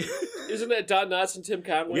made. Isn't that Don Knotts and Tim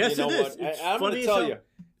Conway? Yes, you know it is. what? I'm going to tell you,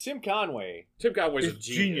 Tim Conway's a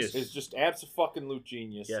genius. Is just absolute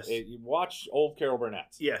genius. Yes. You watch old Carol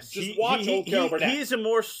Burnett. Yes. Just watch old Carol Burnett. He is a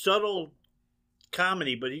more subtle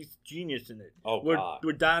comedy, but he's genius in it. Oh, God.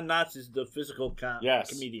 Where Don Knotts is the physical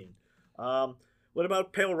comedian. What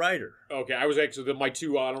about Pale Rider? Okay, I was actually my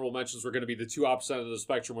two honorable mentions were going to be the two opposite ends of the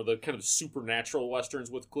spectrum, were the kind of supernatural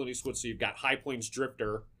westerns with Clint Eastwood. So you've got High Plains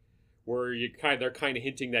Drifter, where they're kind of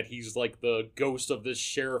hinting that he's like the ghost of this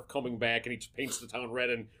sheriff coming back, and he paints the town red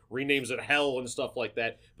and renames it Hell and stuff like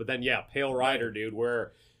that. But then, yeah, Pale Rider, dude,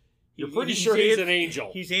 where you're pretty sure he's an angel.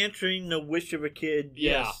 He's answering the wish of a kid.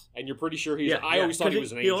 Yeah, yes. And you're pretty sure he's. I always thought he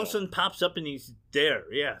was an angel. He all of a sudden pops up and he's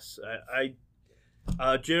there. Yes,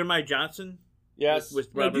 Jeremiah Johnson. Yes.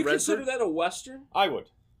 With do Robert you consider Redford? that a western? I would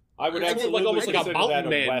absolutely almost like a consider Mountain that a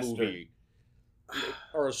Man western. movie.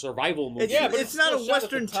 Or a survival movie. It's not a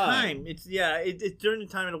Western time. It's during the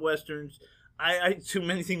time of the Westerns. I assume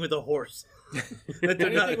anything with a horse. They're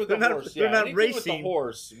not Anything racing. with a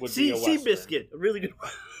horse would be a western. Seabiscuit, a really good.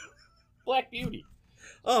 Black Beauty.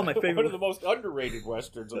 Oh, my favorite. One of the most underrated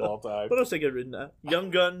westerns of all time. What else I got written down? Young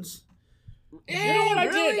Guns. You know what I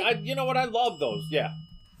did? You know what? I love those. Yeah.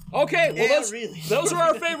 Okay, well, really. those are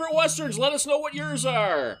our favorite westerns. Let us know what yours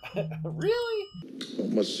are. Really?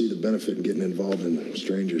 Don't much see the benefit in getting involved in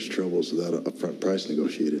strangers' troubles without an upfront price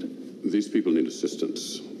negotiated. These people need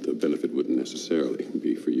assistance. The benefit wouldn't necessarily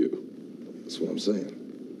be for you. That's what I'm saying.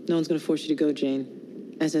 No one's going to force you to go,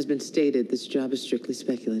 Jane. As has been stated, this job is strictly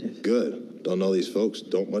speculative. Good. Don't know these folks.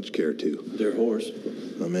 Don't much care to. Their horse.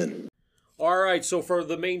 I'm in. All right, so for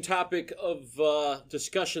the main topic of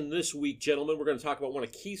discussion this week, gentlemen, we're going to talk about one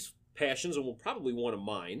of Keith's passions, and probably one of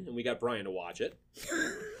mine, and we got Brian to watch it.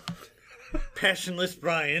 Passionless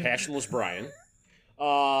Brian. Passionless Brian.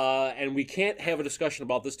 And we can't have a discussion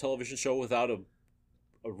about this television show without a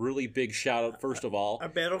really big shout out, first of all. Our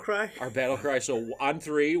battle cry? Our battle cry. So on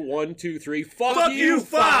 3, 1, 2, 3, fuck you,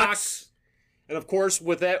 Fox! And of course,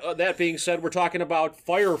 with that being said, we're talking about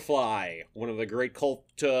Firefly, one of the great cult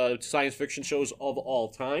science fiction shows of all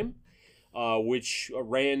time, which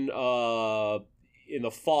ran in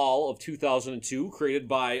the fall of 2002, created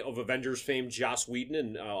of Avengers fame Joss Whedon,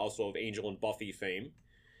 and also of Angel and Buffy fame,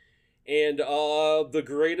 and the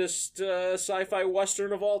greatest sci-fi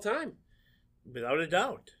western of all time. Without a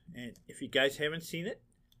doubt. And if you guys haven't seen it,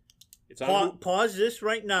 it's on pause this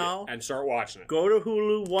right now and start watching it. Go to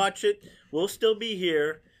Hulu, watch it. We'll still be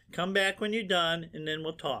here. Come back when you're done, and then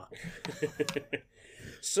we'll talk.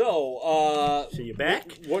 So you're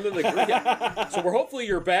back? So we're hopefully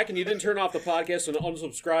you're back and you didn't turn off the podcast and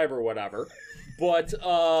unsubscribe or whatever. But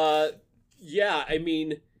yeah, I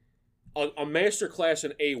mean, a masterclass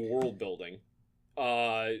in world building.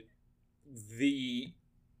 The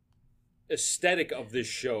aesthetic of this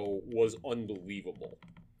show was unbelievable.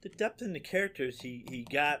 The depth in the characters he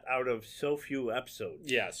got out of so few episodes.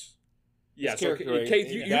 Yes. Yes, Kate,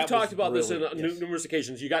 you've talked about this on numerous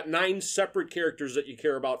occasions. You got 9 separate characters that you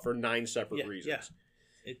care about for 9 separate reasons.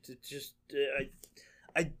 Yeah. It's just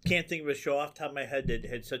I can't think of a show off the top of my head that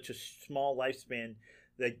had such a small lifespan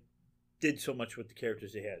that did so much with the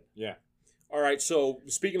characters they had. Yeah. All right, so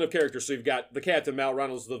speaking of characters, so you've got the captain, Mal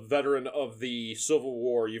Reynolds, the veteran of the Civil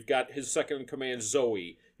War. You've got his second-in-command,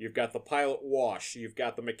 Zoe. You've got the pilot, Wash. You've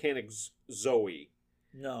got the mechanic, Zoe.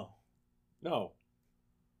 No.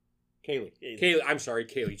 Kaylee. I'm sorry,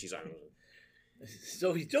 Kaylee. Jeez, I don't know.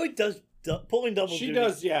 Zoe does pulling double duty. She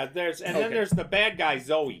does, yeah. Then there's the bad guy,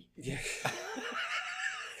 Zoe. Yeah.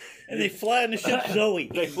 And they fly on the ship,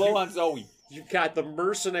 Zoe. They flow on Zoe. You've got the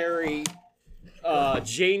mercenary,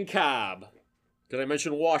 Jane Cobb. Did I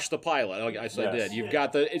mention Wash the pilot? I said Yes. did. You've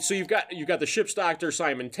got the ship's doctor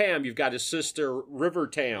Simon Tam. You've got his sister River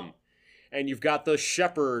Tam, and you've got the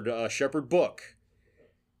Shepherd Book,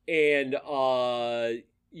 and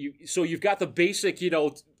you've got the basic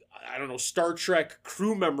I don't know, Star Trek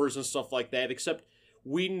crew members and stuff like that. Except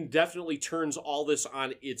Whedon definitely turns all this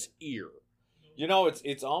on its ear.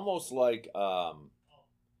 It's almost like for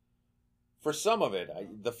some of it,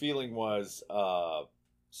 the feeling was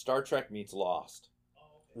Star Trek meets Lost.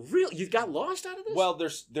 Really? You got lost out of this? Well,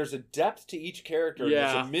 there's a depth to each character.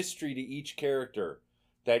 Yeah. There's a mystery to each character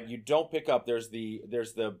that you don't pick up. There's the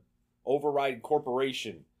overriding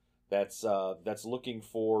corporation that's looking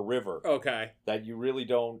for River. Okay. That you really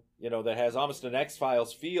don't, that has almost an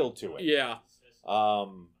X-Files feel to it. Yeah.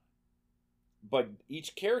 But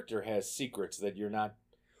each character has secrets that you're not.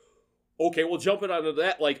 Okay, well, jumping onto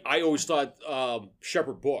that, like, I always thought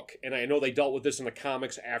Shepherd Book, and I know they dealt with this in the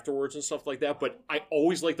comics afterwards and stuff like that, but I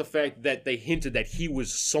always liked the fact that they hinted that he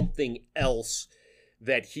was something else,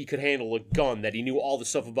 that he could handle a gun, that he knew all the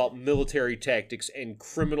stuff about military tactics and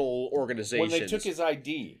criminal organizations. When they took his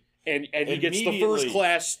ID. And he gets the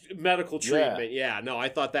first-class medical treatment. Yeah, no, I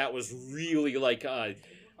thought that was really, like...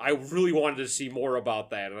 I really wanted to see more about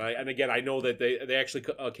that, and again, I know that they actually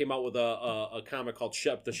came out with a comic called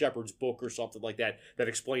The Shepherd's Book or something like that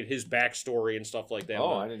explained his backstory and stuff like that.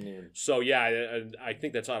 Oh, I didn't even. So yeah, I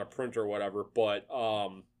think that's out of print or whatever. But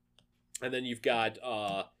and then you've got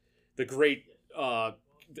the great. I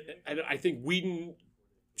think Whedon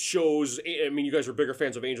shows. I mean, you guys are bigger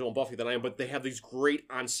fans of Angel and Buffy than I am, but they have these great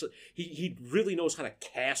he really knows how to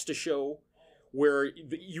cast a show where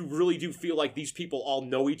you really do feel like these people all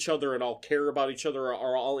know each other and all care about each other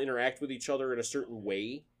or all interact with each other in a certain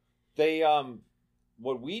way. They,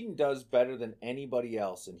 what Whedon does better than anybody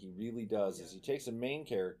else, and he really does, is he takes a main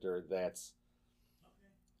character that's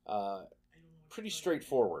pretty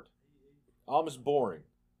straightforward, almost boring.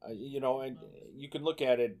 And you can look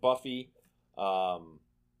at it, Buffy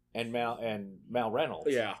and Mal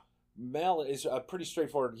Reynolds. Yeah. Mal is pretty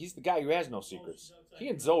straightforward. He's the guy who has no secrets. He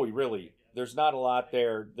and Zoe really... There's not a lot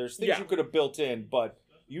there. There's things you could have built in, but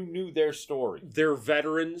you knew their story. They're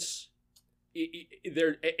veterans.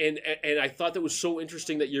 And I thought that was so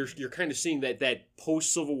interesting that you're kind of seeing that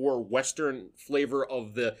post Civil War Western flavor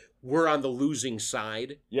of we're on the losing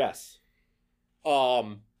side. Yes.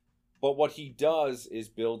 But what he does is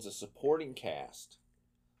builds a supporting cast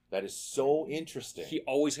that is so interesting. He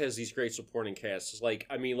always has these great supporting casts.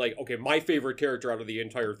 Okay, my favorite character out of the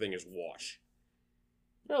entire thing is Wash.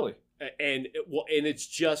 Really? And it's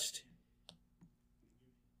just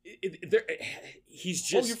he's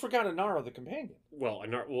just. Oh, you forgot Inara, the companion. Well,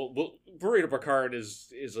 Burrito Picard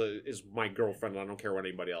is my girlfriend, and I don't care what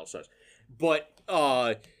anybody else says. But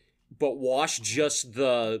Wash just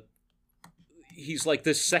he's like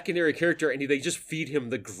this secondary character, and they just feed him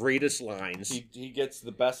the greatest lines. He gets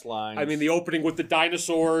the best lines. I mean, the opening with the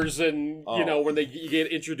dinosaurs, and when you get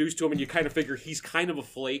introduced to him, and you kind of figure he's kind of a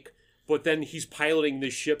flake. But then he's piloting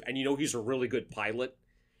this ship, and he's a really good pilot.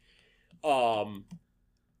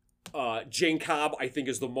 Jane Cobb, I think,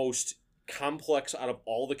 is the most complex out of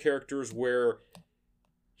all the characters, where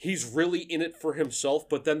he's really in it for himself,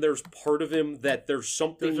 but then there's part of him that there's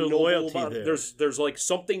something noble about. There's like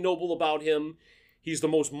something noble about him. He's the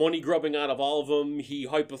most money-grubbing out of all of them. He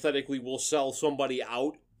hypothetically will sell somebody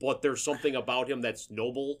out, but there's something about him that's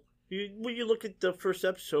noble. When you look at the first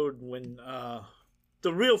episode when...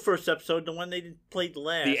 the real first episode, the one they played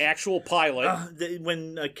last. The actual pilot.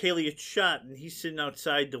 When Kaylee gets shot and he's sitting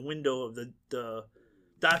outside the window of the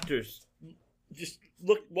doctor's, just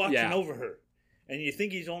watching over her. And you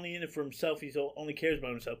think he's only in it for himself, only cares about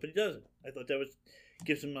himself, but he doesn't. I thought that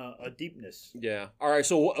gives him a deepness. Yeah. All right,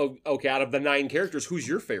 so, out of the 9 characters, who's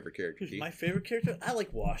your favorite character? Who's my favorite character? I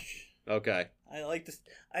like Wash. Okay. I like this.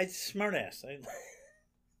 Smart ass.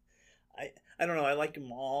 I don't know. I like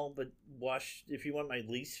them all, but Wash. If you want my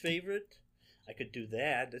least favorite, I could do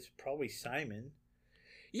that. That's probably Simon.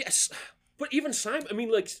 Yes, but even Simon. I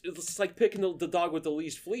mean, it's like picking the dog with the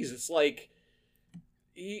least fleas. It's like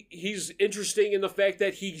he's interesting in the fact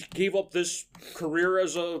that he gave up this career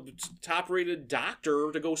as a top-rated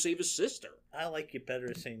doctor to go save his sister. I like it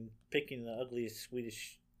better saying picking the ugliest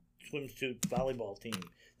Swedish swimsuit volleyball team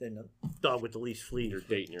than the dog with the least fleas. You're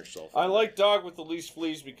dating yourself. I like dog with the least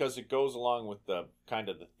fleas because it goes along with the kind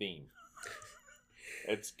of the theme.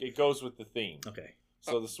 It goes with the theme. Okay.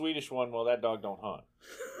 So the Swedish one, well, that dog don't hunt.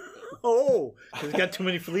 Oh, because it got too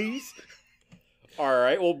many fleas? All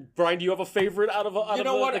right. Well, Brian, do you have a favorite out of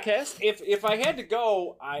the cast? If I had to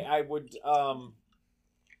go, I would.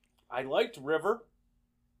 I liked River.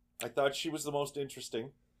 I thought she was the most interesting.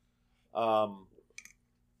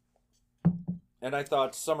 And I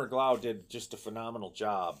thought Summer Glau did just a phenomenal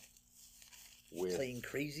job with Playing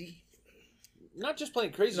crazy? not just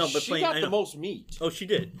playing crazy. No, but she playing- got I the know. most meat, Oh, she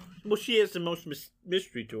did. Well, she has the most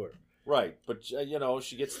mystery to her. right? But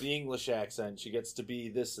she gets the English accent. She gets to be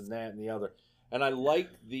this and that and the other. And I like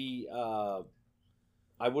the.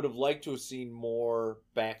 I would have liked to have seen more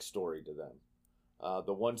backstory to them.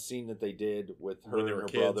 The one scene that they did with her When they and were her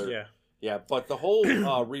kids. brother, yeah. But the whole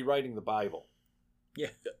rewriting the Bible,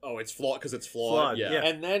 Oh, it's flawed because it's flawed. Flawed, Yeah. yeah.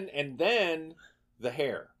 and then the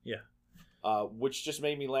hair, Yeah. which just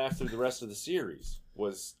made me laugh through the rest of the series.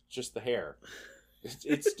 Was just the hair.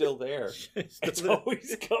 It's still there. It's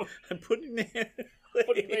always coming. I'm putting the hair.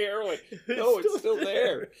 Putting the hair away. No, it's still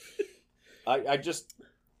there. I just,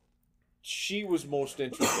 she was most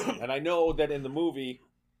interesting, and I know that in the movie,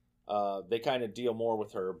 they kind of deal more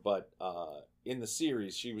with her, but in the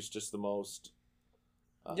series, she was just the most.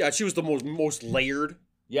 Yeah, she was the most layered.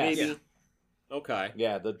 Yes. Maybe. Okay.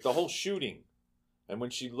 Yeah, the whole shooting, and when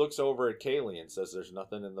she looks over at Kaylee and says, "There's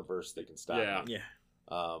nothing in the verse that can stop Yeah. me."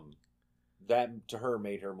 Yeah. That to her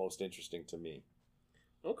made her most interesting to me.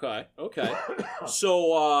 Okay.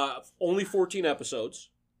 So only 14 episodes.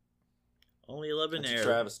 Only 11 It's a aired.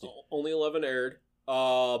 travesty. Only 11 aired.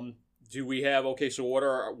 Do we have so what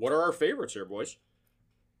are our favorites here, boys?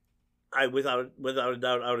 Without a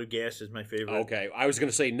doubt, Out of Gas is my favorite. Okay, I was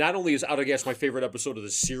gonna say not only is Out of Gas my favorite episode of the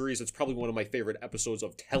series, it's probably one of my favorite episodes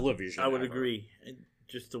of television. I would ever. agree. And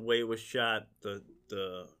just the way it was shot,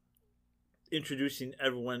 the introducing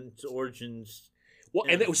everyone's origins. Well,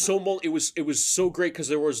 and it was it was so great because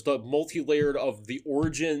there was the multi-layered of the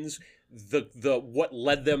origins, the what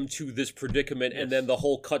led them to this predicament, and then the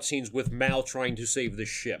whole cutscenes with Mal trying to save the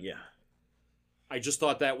ship. Yeah. I just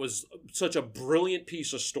thought that was such a brilliant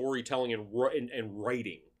piece of storytelling and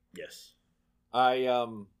writing. Yes. My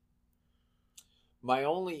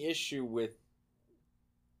only issue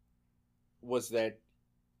was that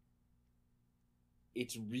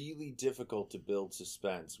it's really difficult to build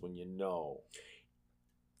suspense when you know.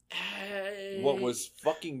 What was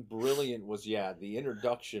fucking brilliant was the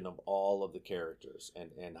introduction of all of the characters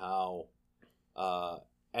and how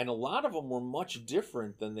and a lot of them were much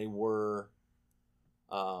different than they were.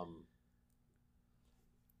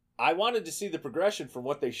 I wanted to see the progression from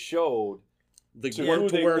what they showed to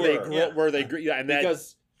where they grew, and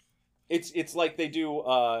because it's like they do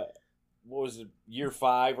what was it, year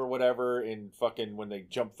 5 or whatever in fucking when they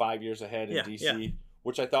jump 5 years ahead in DC,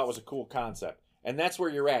 which I thought was a cool concept. And that's where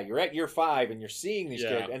you're at. You're at year 5 and you're seeing these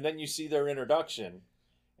characters, and then you see their introduction,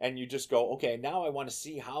 and you just go, okay, now I want to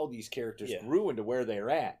see how these characters grew into where they're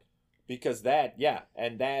at, because I'm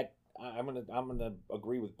gonna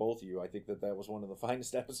agree with both of you. I think that was one of the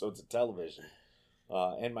finest episodes of television,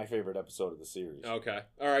 and my favorite episode of the series. Okay,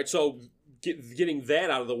 all right. So getting that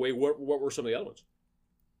out of the way, what were some of the other ones?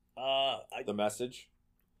 The Message.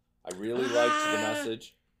 I really liked The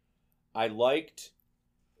Message. I liked.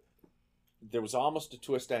 There was almost a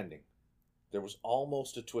twist ending.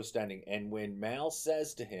 And when Mal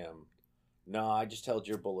says to him, "No, I just held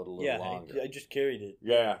your bullet a little longer." I just carried it.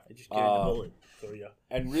 Yeah. I just carried the bullet for you.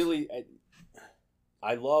 And really,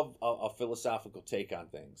 I love a philosophical take on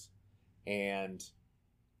things. And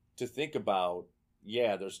to think about,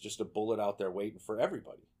 there's just a bullet out there waiting for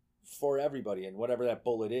everybody. And whatever that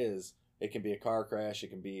bullet is, it can be a car crash, it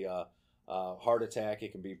can be a heart attack,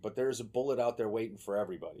 but there's a bullet out there waiting for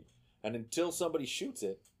everybody. And until somebody shoots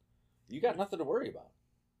it, you got nothing to worry about.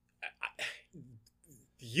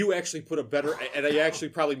 You actually put a better, and it actually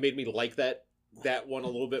probably made me like that one a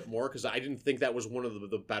little bit more, because I didn't think that was one of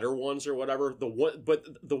the better ones or whatever. The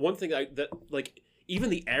one thing that even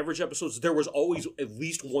the average episodes, there was always at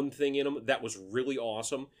least one thing in them that was really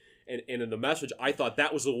awesome. And in The Message, I thought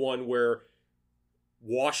that was the one where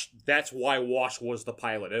Wash. That's why Wash was the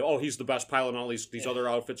pilot. And, he's the best pilot, and all these other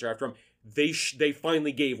outfits are after him. They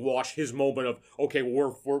finally gave Wash his moment of, okay,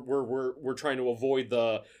 we're trying to avoid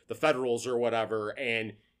the Federals or whatever,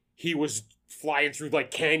 and he was flying through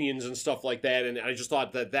like canyons and stuff like that, and I just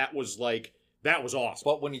thought that was awesome.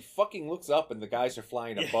 But when he fucking looks up and the guys are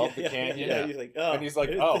flying above the canyon, he's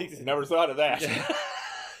like, oh, never thought of that.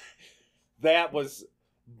 That was,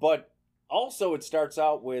 but also it starts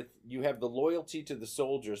out with you have the loyalty to the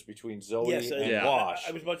soldiers between Zoe and Wash.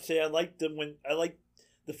 I was about to say I liked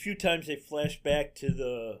the few times they flashed back to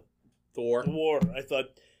the war. I thought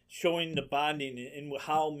showing the bonding and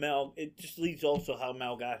how Mal, it just leads also how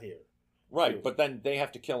Mal got here. Right, too. But then they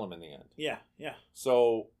have to kill him in the end. Yeah.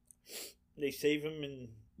 So they save him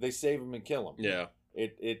and kill him. Yeah.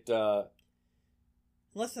 It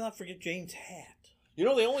let's not forget Jane's hat. You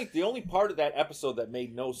know, the only part of that episode that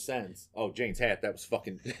made no sense. Oh, Jane's hat. That was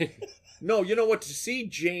fucking. No, you know what? To see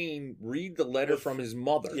Jane read the letter from his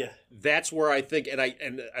mother. Yeah. That's where I think, and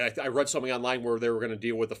I read something online where they were going to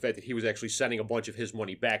deal with the fact that he was actually sending a bunch of his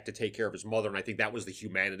money back to take care of his mother, and I think that was the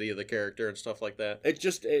humanity of the character and stuff like that.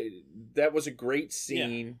 That was a great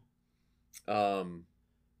scene. Yeah.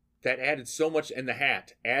 That added so much, and the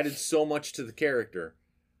hat added so much to the character.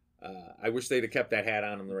 I wish they'd have kept that hat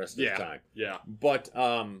on him the rest of the time. Yeah. But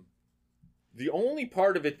the only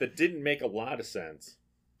part of it that didn't make a lot of sense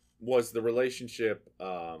was the relationship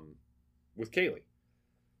with Kaylee.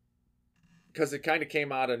 Because it kind of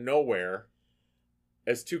came out of nowhere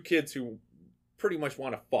as two kids who pretty much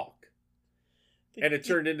want to fuck. And it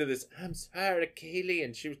turned into this, I'm sorry, Kaylee,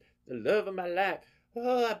 and she was the love of my life.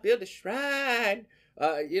 Oh, I built a shrine.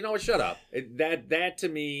 You know what? Shut up. That to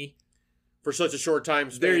me... For such a short time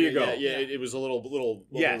span. There you go. Yeah, it was a little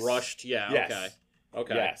rushed. Yeah, yes.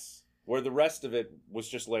 Okay. Yes. Where the rest of it was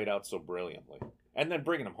just laid out so brilliantly. And then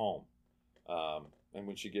bringing him home. And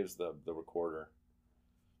when she gives the recorder.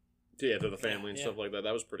 Yeah, to the family and stuff like that.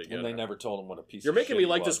 That was pretty good. And they never told him what a piece You're of shit making me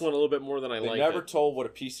like was. this one a little bit more than I like it. They never told what a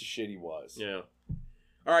piece of shit he was. Yeah.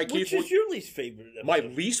 All right, Keith. Which is your least favorite episode? My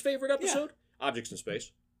least favorite episode? Yeah. Objects in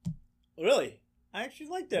Space. Really? I actually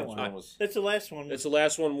like that one. That's the last one. It's the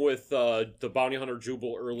last one with the bounty hunter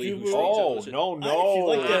Jubal Early. No. I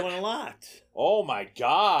actually like that one a lot. Oh my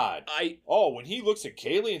God! When he looks at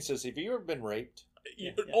Kaylee and says, "Have you ever been raped?"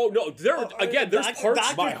 Yeah. Oh no! There's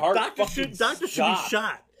parts. My heart doctor should be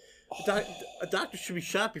shot. A doctor should be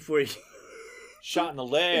shot before he shot in the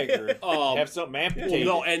leg or have something amputated.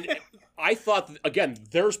 No, and I thought again,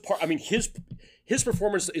 there's part. I mean, his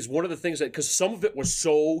performance is one of the things that because some of it was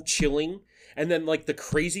so chilling. And then, like, the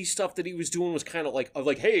crazy stuff that he was doing was kind of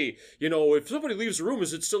like, hey, you know, if somebody leaves a room,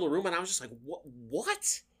 is it still a room? And I was just like,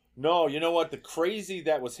 what? No, you know what? The crazy,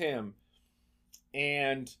 that was him.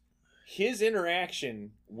 And his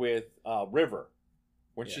interaction with River,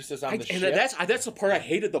 when she says, I'm the shit. And that's the part I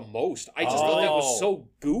hated the most. I just thought that was so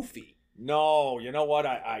goofy. No, you know what?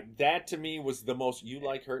 That, to me, was the most, you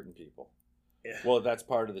like hurting people. Yeah. Well, that's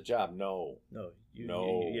part of the job. No.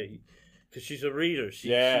 Because she's a reader.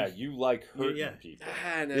 You like hurting people.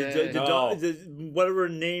 Whatever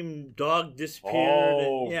name dog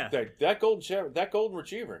disappeared. That golden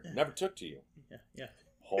retriever never took to you. Yeah.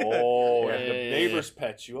 Oh, and the neighbor's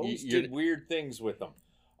pets. You always did weird things with them.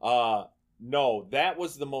 No, that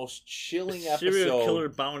was the most chilling episode. Serial killer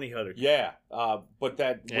bounty hunter. Yeah, but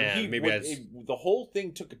that the whole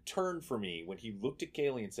thing took a turn for me when he looked at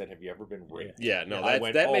Kaylee and said, "Have you ever been raped?" Yeah, no,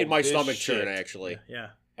 that made my stomach turn actually.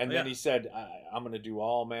 Yeah. And then he said, I'm going to do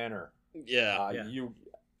all manner. Yeah. You,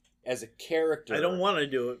 as a character... I don't want to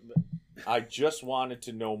do it, but... I just wanted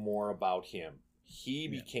to know more about him. He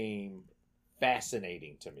became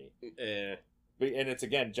fascinating to me. Yeah. And it's,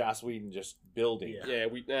 again, Joss Whedon just building. Yeah, I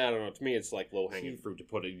don't know. To me, it's like low-hanging fruit to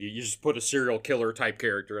put it. You just put a serial killer type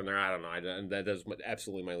character in there. I don't know. And that is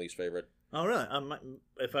absolutely my least favorite. Oh, really?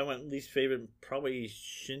 If I went least favorite, probably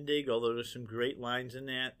Shindig, although there's some great lines in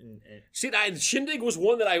that. See, Shindig was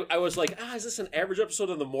one that I was like, is this an average episode?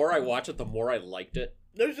 And the more I watch it, the more I liked it.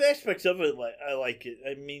 There's aspects of it I like it.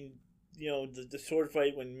 I mean, you know, the sword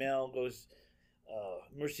fight when Mel goes,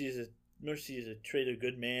 Mercy is a traitor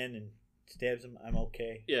good man, and stabs him. I'm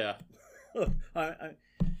okay. Yeah.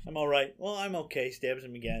 I'm all right. Well, I'm okay. Stabs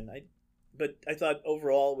him again. But I thought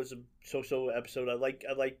overall it was a so-so episode. I like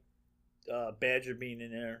Badger being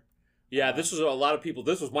in there. Yeah, this was a lot of people.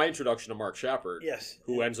 This was my introduction to Mark Shepard. Yes.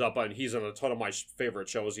 Who ends up on, he's in a ton of my favorite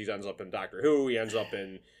shows. He ends up in Doctor Who. He ends up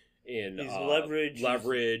in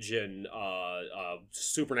Leverage and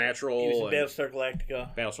Supernatural. He was in Battlestar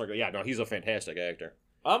Galactica. Battlestar Galactica. Yeah, no, he's a fantastic actor.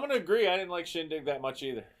 I'm going to agree. I didn't like Shindig that much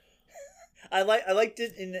either. I liked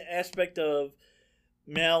it in the aspect of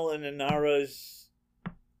Mel and Inara's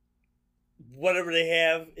whatever they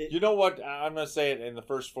have. You know what? I'm going to say it in the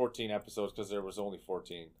first 14 episodes because there was only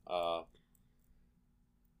 14.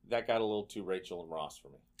 That got a little too Rachel and Ross for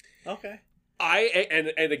me. Okay.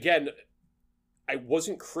 And again, I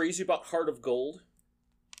wasn't crazy about Heart of Gold.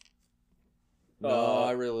 No,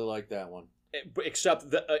 I really like that one. Except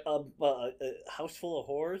the House Full of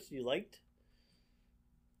Horrors you liked?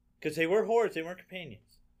 Because they were whores, they weren't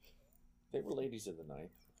companions. They were ladies of the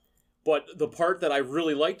night. But the part that I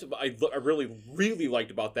really liked, I really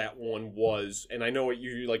liked about that one was, and I know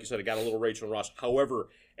you like you said, it got a little Rachel and Ross. However,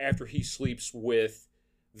 after he sleeps with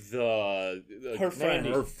her friend,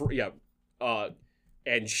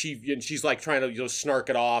 and she's like trying to snark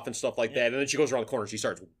it off and stuff like that, and then she goes around the corner and she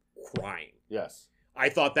starts crying. Yes, I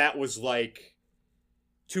thought that was like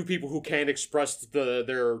two people who can't express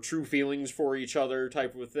their true feelings for each other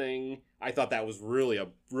type of thing. I thought that was really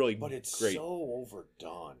But it's great. so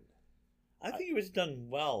overdone. I think it was done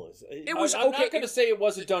well. It was I'm okay. not going to say it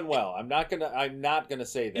wasn't done well. I'm not gonna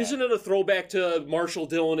say that. Isn't it a throwback to Marshall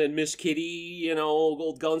Dillon and Miss Kitty? You know,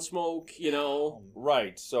 old Gunsmoke. You know,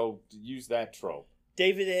 right? So use that trope.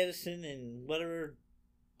 David Addison and whatever.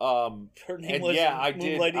 Her name And was. yeah, I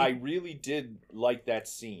did. Moonlighting. I really did like that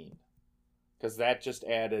scene because that just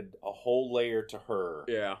added a whole layer to her.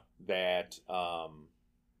 yeah. That Well,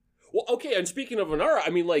 okay. And speaking of Inara, I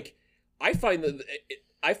mean, like, I find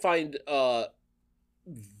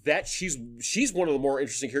that she's one of the more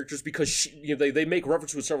interesting characters because they make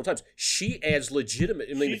reference to it several times. She adds legitimate.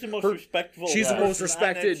 I mean, she's the most respectful. She's the most person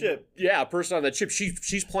on that respected. ship. Yeah, person on that ship.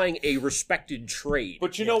 She's playing a respected trade.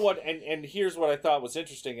 But you know what? And here's what I thought was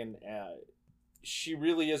interesting. And she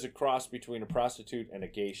really is a cross between a prostitute and a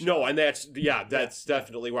geisha. No, and that's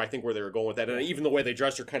definitely where I think where they were going with that. And even the way they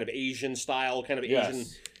dressed her, kind of Asian style, kind of Asian,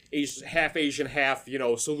 half Asian, half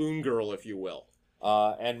saloon girl, if you will.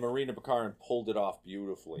 And Marina Baccarin pulled it off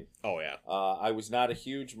beautifully. Oh yeah. I was not a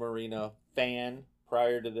huge Marina fan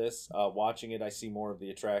prior to this. Watching it, I see more of the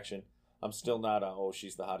attraction. I'm still not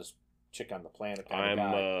she's the hottest chick on the planet kind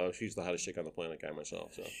of guy. She's the hottest chick on the planet guy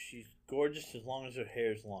myself. So She's gorgeous as long as her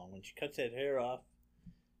hair's long. When she cuts that hair off,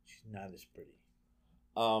 she's not as pretty.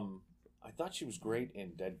 I thought she was great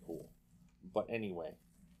in Deadpool, but anyway,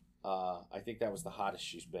 I think that was the hottest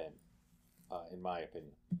she's been, in my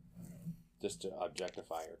opinion. Just to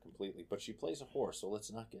objectify her completely, but she plays a whore, so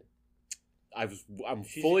let's not get. I'm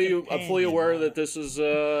fully aware that this is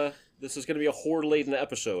going to be a horde laden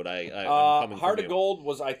episode. I'm coming Heart from of Gold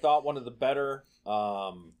was, I thought, one of the better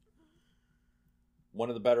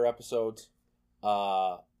episodes.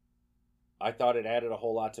 I thought it added a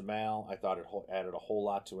whole lot to Mal. I thought it added a whole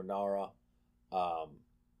lot to Inara.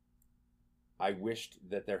 I wished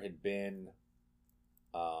that there had been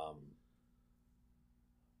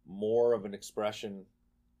more of an expression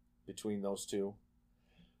between those two.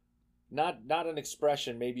 Not an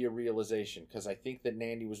expression, maybe a realization, because I think that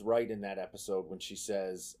Nandi was right in that episode when she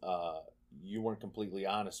says, you weren't completely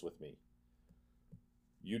honest with me.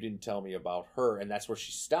 You didn't tell me about her, and that's where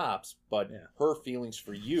she stops, but her feelings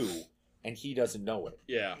for you, and he doesn't know it.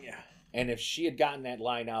 Yeah. And if she had gotten that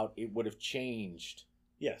line out, it would have changed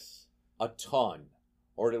a ton,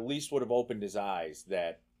 or it at least would have opened his eyes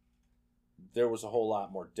that there was a whole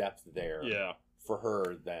lot more depth there for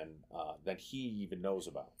her than he even knows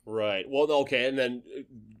about. Right. Well, okay, and then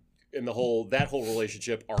in that whole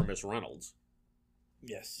relationship, Armis Reynolds.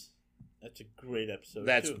 Yes, that's a great episode.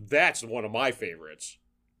 That's one of my favorites.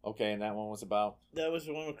 Okay, and that one was about? That was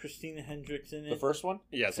the one with Christina Hendricks in it. The first one?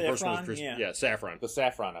 Yeah, the first one was Saffron. The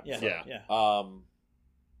Saffron episode. Yeah.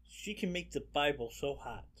 She can make the Bible so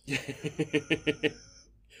hot.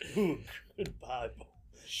 Ooh, good Bible.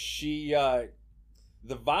 She, the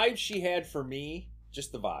vibe she had for me,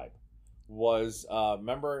 just the vibe, was,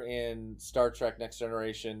 remember in Star Trek Next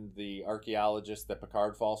Generation, the archaeologist that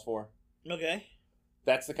Picard falls for? Okay.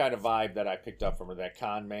 That's the kind of vibe that I picked up from her, that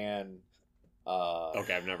con man.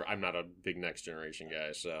 Okay, I'm not a big Next Generation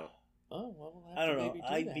guy, so. Oh, well, I don't know.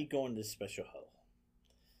 I'd be going to Special Hell.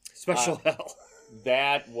 Special Hell.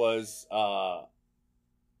 That was,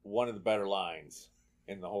 one of the better lines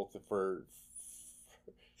in the whole thing for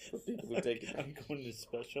people who take it. I'm going to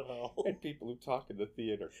Special Hell. And people who talk in the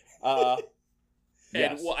theater.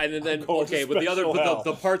 Yes. And then okay, but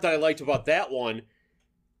the part that I liked about that one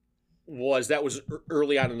was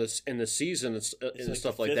early on in the season and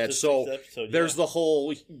stuff like that. So there's the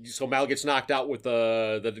whole Mal gets knocked out with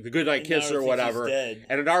the goodnight kiss or whatever, and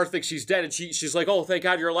Inara thinks she's dead, and she's like, "Oh, thank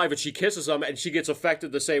God you're alive," and she kisses him, and she gets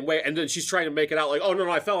affected the same way, and then she's trying to make it out like, "Oh no,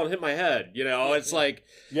 I fell and hit my head," It's like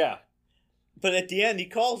But at the end, he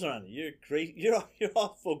calls her on it. You're great. You're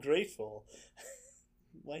awful grateful.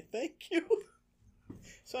 Why, thank you.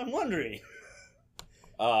 So I'm wondering.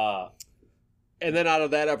 And then out of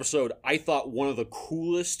that episode, I thought one of the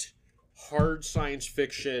coolest hard science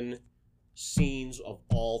fiction scenes of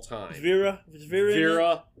all time. Vera,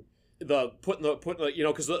 putting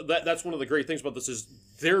because that's one of the great things about this is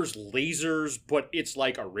there's lasers, but it's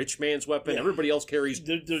like a rich man's weapon. Everybody else carries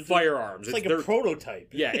firearms. It's like a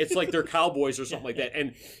prototype. Yeah, it's like they're cowboys or something like that.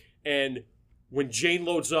 And when Jane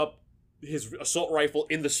loads up his assault rifle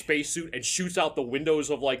in the spacesuit and shoots out the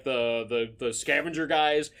windows of like the scavenger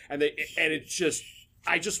guys,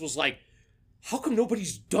 I just was like, how come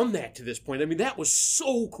nobody's done that to this point? I mean, that was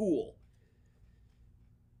so cool.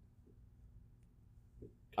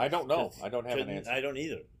 I don't know. I don't have an answer. I don't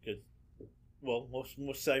either. well,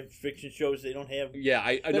 most science fiction shows they don't have. Yeah,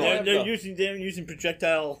 I know. They're using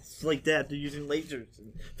projectiles like that. They're using lasers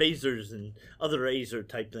and phasers and other laser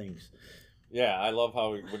type things. Yeah, I love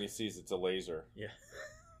how when he sees it's a laser. Yeah,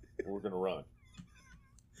 we're gonna run.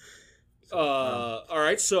 All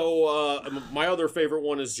right, so my other favorite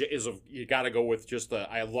one is you got to go with just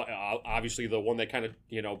obviously the one that kind of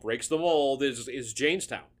breaks the mold is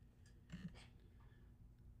Janestown.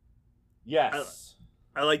 Yes,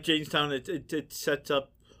 I like Janestown. It sets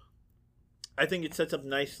up. I think it sets up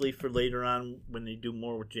nicely for later on when they do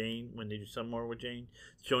more with Jane. When they do some more with Jane,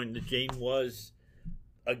 showing that Jane was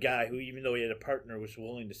a guy who, even though he had a partner, was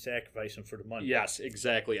willing to sacrifice him for the money. Yes,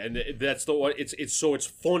 exactly, and that's the one. It's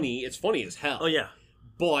funny. It's funny as hell. Oh yeah,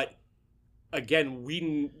 but again,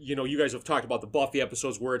 you guys have talked about the Buffy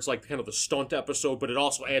episodes where it's like kind of the stunt episode, but it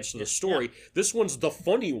also adds to the story. Yeah. This one's the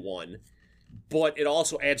funny one, but it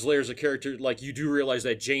also adds layers of character. Like, you do realize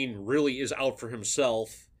that Jane really is out for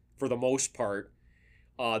himself for the most part.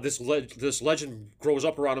 This legend grows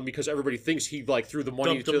up around him because everybody thinks he threw the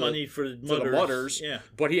money for the Mudders. Yeah.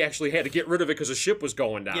 But he actually had to get rid of it because his ship was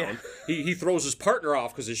going down. Yeah. He throws his partner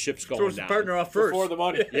off because his ship's going down. Throws his partner off first. Before the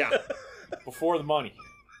money. Yeah. Before the money.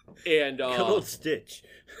 And a little stitch.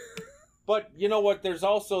 But you know what? There's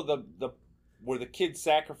also the where the kid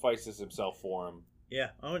sacrifices himself for him. Yeah.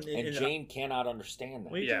 And Jane cannot understand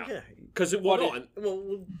that. Well, yeah. Because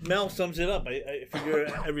Mel sums it up. I figure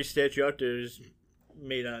every statue out there is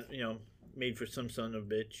made for some son of a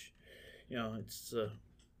bitch. It's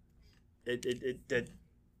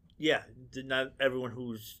not everyone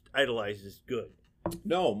who's idolized is good.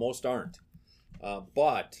 No, most aren't.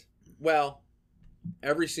 But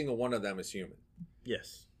every single one of them is human.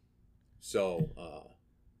 Yes. So,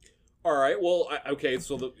 all right. Well, okay.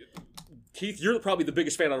 So Keith, you're probably the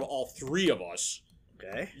biggest fan out of all three of us.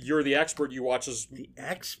 Okay. You're the expert. You watch us the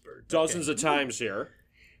expert dozens of times here.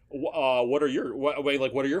 What are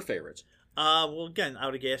your favorites? Well, again,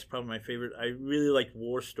 Out of Gas, probably my favorite. I really like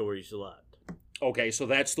war stories a lot. Okay, so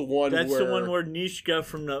that's the one. That's the one where Nishka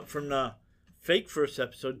from the fake first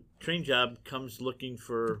episode, Train Job, comes looking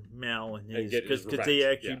for Mal and because they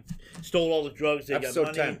actually stole all the drugs. They episode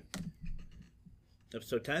got money. 10.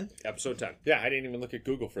 Episode 10. Episode 10. Yeah, I didn't even look at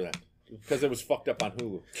Google for that because it was fucked up on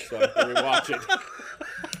Hulu, so I had to rewatch it.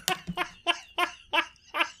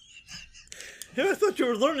 I thought you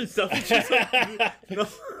were learning stuff. No.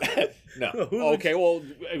 Okay. Well.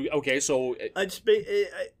 Okay. So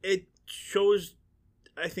it shows.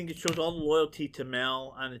 I think it shows all the loyalty to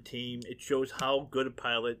Mal on the team. It shows how good a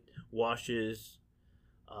pilot Wash is.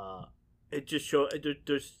 It just shows.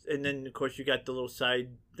 And then of course you got the little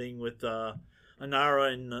side thing with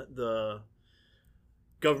Anara and the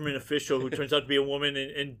government official who turns out to be a woman.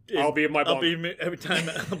 And I'll be in my bunk. Every time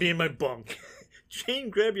I'll be in my bunk. Jane,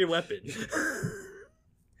 grab your weapon.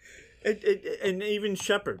 And even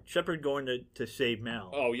Shepard going to save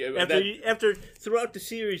Mal. Oh yeah. After throughout the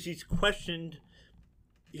series, he's questioned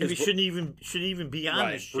if he shouldn't even be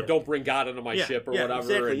on this ship. Or don't bring God into my ship or whatever.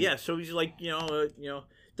 Exactly. Yeah. So he's like,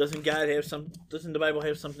 doesn't God have doesn't the Bible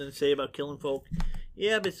have something to say about killing folk?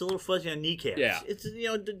 Yeah, but it's a little fuzzy on kneecaps. Yeah. It's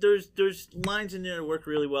there's lines in there that work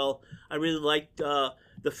really well. I really liked the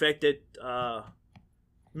fact that.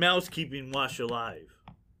 Mal's keeping Wash alive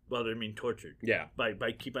while they're being tortured. Yeah.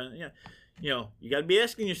 By keeping, you got to be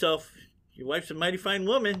asking yourself, your wife's a mighty fine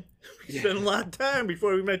woman. We spent a lot of time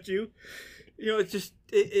before we met you. It's just,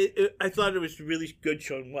 I thought it was really good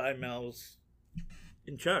showing why Mal's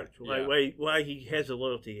in charge. Why he has the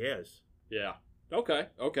loyalty he has. Yeah. Okay.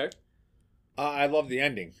 I love the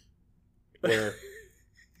ending where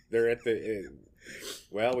they're at the.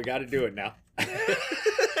 Well, we got to do it now.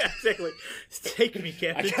 Exactly. Take me,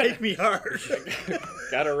 Captain. Take me hard.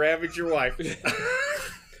 Gotta ravage your wife.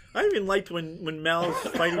 I even liked when Mal's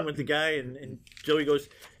fighting with the guy and Joey goes,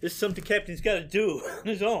 "This is something Captain's got to do on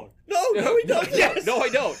his own." No, he doesn't. Yes. No, I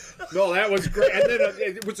don't. No, that was great. And then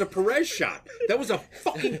it was a Perez shot. That was a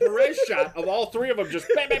fucking Perez shot of all three of them. Just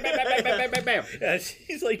bam, bam, bam, bam, bam, bam, bam, bam. Yeah,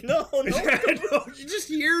 he's like, no. No, you just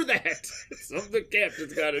hear that. Something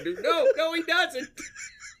Captain's got to do. No, he doesn't.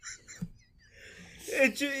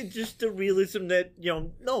 It's just the realism that,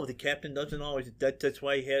 no, the captain doesn't always. That's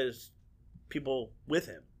why he has people with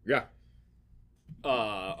him. Yeah.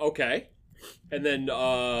 Okay. And then,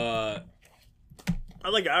 I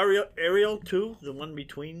like Ariel too, the one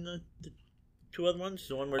between the two other ones.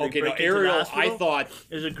 The one where they break into Ariel, the hospital. I thought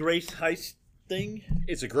is a great heist thing.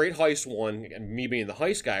 It's a great heist one, and me being the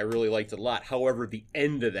heist guy, I really liked it a lot. However, the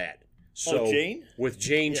end of that. So Jane? With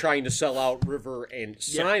Jane trying to sell out River and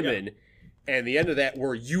Simon. And the end of that,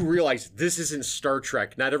 where you realize this isn't Star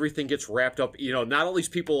Trek. Not everything gets wrapped up. Not all these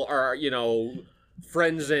people are,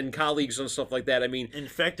 friends and colleagues and stuff like that. I mean, in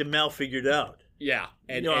fact, the Mal figured out. Yeah,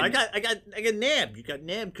 and I got nabbed. You got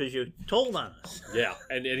nabbed because you told on us. Yeah,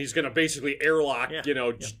 and he's gonna basically airlock.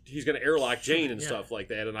 He's gonna airlock Jane and stuff like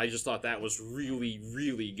that. And I just thought that was really,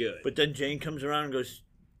 really good. But then Jane comes around and goes,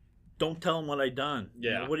 "Don't tell him what I done."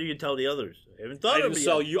 Yeah. What do you tell the others? I haven't thought I didn't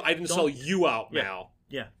sell you out, Mal.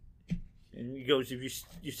 Yeah. And he goes, "If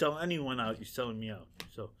you sell anyone out, you're selling me out."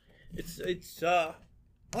 So it's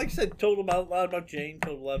like I said, told a lot about Jane,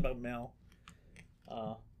 told a lot about Mal.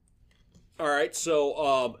 All right,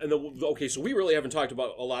 so so we really haven't talked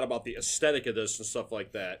about a lot about the aesthetic of this and stuff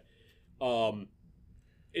like that.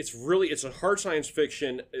 It's a hard science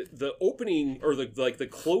fiction. The opening or the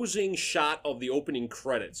closing shot of the opening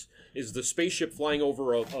credits is the spaceship flying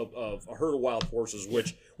over a herd of wild horses,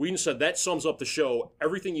 which Whedon said that sums up the show.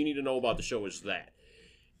 Everything you need to know about the show is that,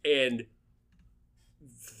 and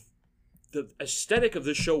the aesthetic of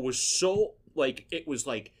this show was so it was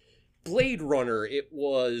like Blade Runner. It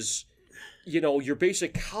was. Your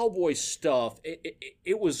basic cowboy stuff.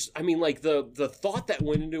 It was, the thought that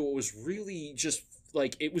went into it was really just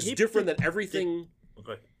it was different than everything.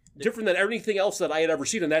 Okay. Different than everything else that I had ever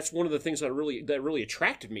seen, and that's one of the things that really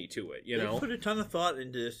attracted me to it. They put a ton of thought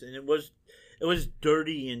into this, and it was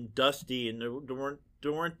dirty and dusty, and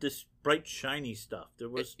there weren't this bright shiny stuff. There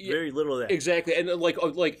was very little of that. Exactly, and at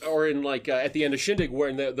the end of Shindig,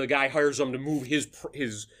 where the guy hires them to move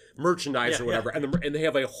his merchandise or whatever, and they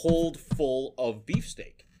have a hold full of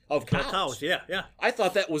beefsteak of cows. Yeah. I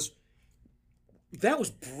thought that was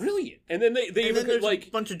brilliant, and then they even there's a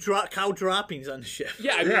bunch of cow droppings on the ship.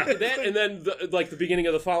 Yeah, I mean, that, and then the beginning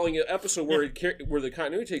of the following episode where the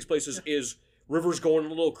continuity takes place is River's going a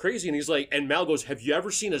little crazy, and he's like, and Mal goes, "Have you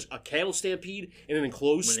ever seen a cattle stampede in an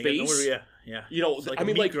enclosed space?" Yeah.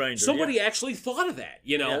 Somebody actually thought of that.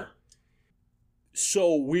 Yeah.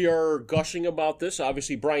 So we are gushing about this.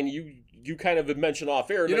 Obviously, Brian, you kind of had mentioned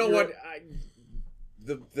off air. You know what?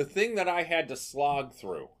 The thing that I had to slog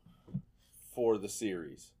through for the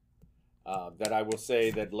series, that I will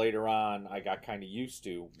say that later on I got kind of used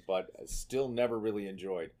to, but still never really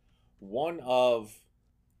enjoyed. One of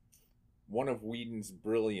Whedon's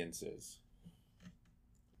brilliances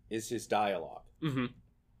is his dialogue. Mm-hmm.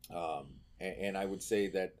 And I would say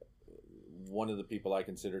that one of the people I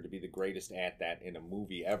consider to be the greatest at that in a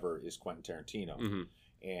movie ever is Quentin Tarantino. Mm-hmm.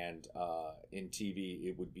 And in TV,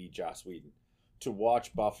 it would be Joss Whedon. To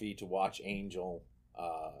watch Buffy, to watch Angel,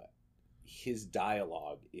 his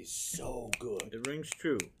dialogue is so good. It rings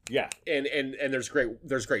true. Yeah, and there's great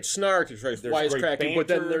snark, there's wisecracking, but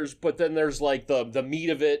then there's like the meat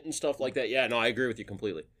of it and stuff like that. Yeah, no, I agree with you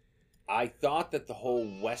completely. I thought that the whole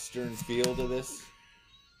Western feel to this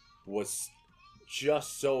was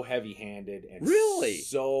just so heavy-handed and really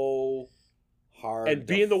so hard. And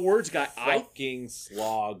being the words guy, fucking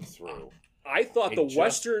slog through. I thought the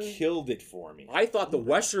Western killed it for me. I thought the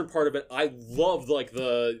Western part of it, I loved like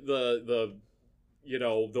the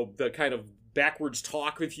kind of backwards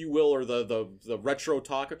talk, if you will, or the retro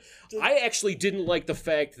talk. I actually didn't like the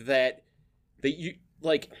fact that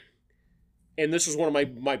and this is one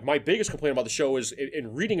of my biggest complaint about the show is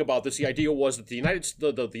in reading about this, the idea was that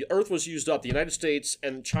the Earth was used up, the United States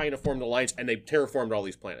and China formed an alliance, and they terraformed all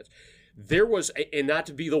these planets. There was, and not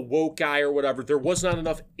to be the woke guy or whatever, there was not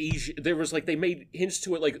enough Asian. There was they made hints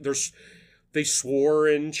to it, they swore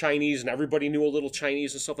in Chinese and everybody knew a little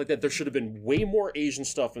Chinese and stuff like that. There should have been way more Asian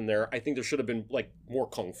stuff in there. I think there should have been more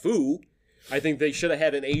kung fu. I think they should have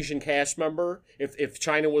had an Asian cast member if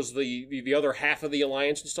China was the other half of the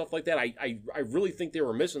alliance and stuff like that. I really think they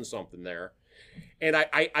were missing something there. And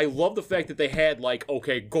I love the fact that they had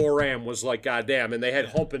Goram was goddamn, and they had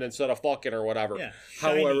humping instead of fucking or whatever. Yeah,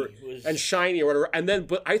 shiny or whatever. And then,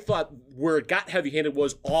 but I thought where it got heavy-handed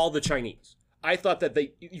was all the Chinese. I thought that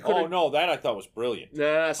that I thought was brilliant.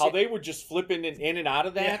 How they were just flipping in and out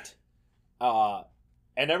of that. Yeah.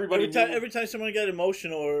 And everybody every time someone got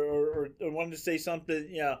emotional or wanted to say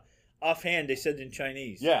something, offhand, they said in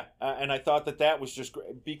Chinese. Yeah, and I thought that was just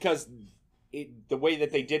great because the way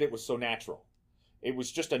that they did it was so natural. It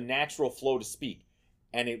was just a natural flow to speak,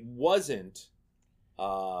 and it wasn't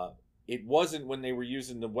when they were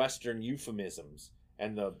using the Western euphemisms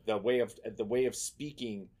and the way of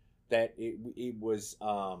speaking that it was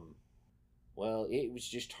it was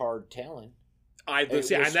just hard telling. And that's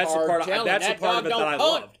the part of it that I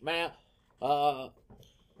loved, man.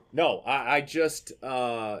 No, I just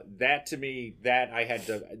that to me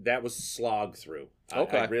that was slog through.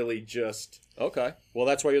 Okay, I really just okay. Well,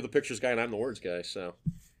 that's why you're the pictures guy and I'm the words guy. So,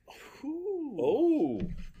 oh,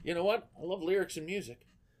 you know what? I love lyrics and music.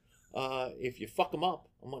 If you fuck them up,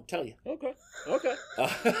 I'm gonna tell you. Okay.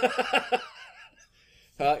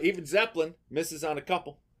 Even Zeppelin misses on a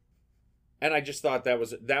couple, and I just thought that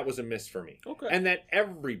was a miss for me. Okay. And that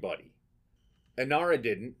everybody, Inara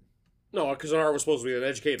didn't. No, because Inara was supposed to be an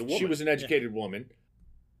educated woman. She was an educated woman.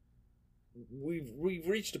 We've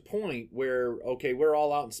reached a point where, okay, we're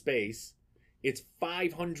all out in space. It's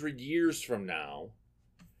 500 years from now,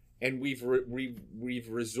 and we've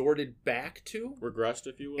resorted back to regressed,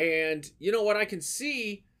 if you will. And you know what? I could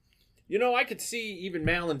see even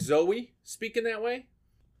Mal and Zoe speaking that way.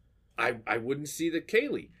 I wouldn't see the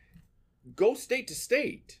Kaylee go state to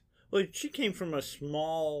state. Well, she came from a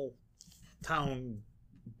small town,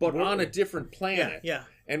 but on a different planet. Yeah.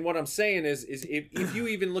 And what I'm saying is if you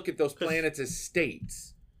even look at those planets as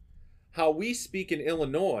states, how we speak in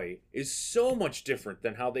Illinois is so much different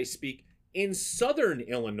than how they speak in southern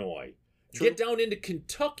Illinois. True. Get down into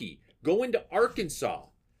Kentucky, go into Arkansas,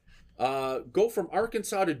 go from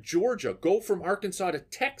Arkansas to Georgia, go from Arkansas to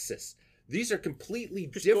Texas. These are completely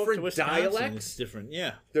different dialects. It's different,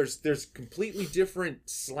 yeah. There's completely different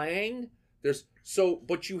slang.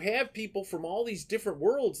 But you have people from all these different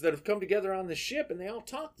worlds that have come together on the ship, and they all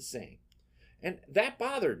talk the same, and that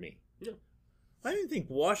bothered me. Yeah. I didn't think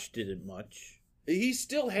Wash did it much. He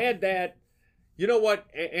still had that. You know what?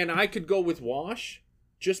 And I could go with Wash,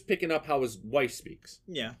 just picking up how his wife speaks.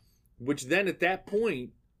 Yeah. Which then at that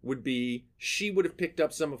point would be she would have picked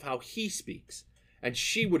up some of how he speaks, and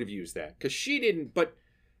she would have used that because she didn't. But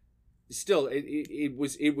still, it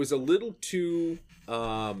was a little too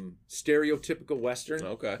stereotypical Western.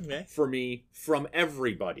 Okay. For me, from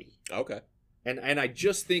everybody. Okay. And I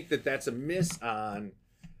just think that's a miss on.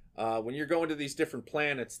 When you're going to these different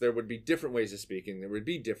planets, there would be different ways of speaking. There would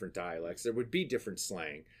be different dialects. There would be different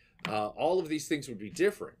slang. All of these things would be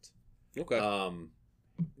different. Okay.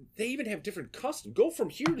 They even have different customs. Go from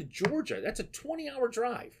here to Georgia. That's a 20-hour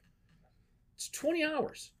drive. It's 20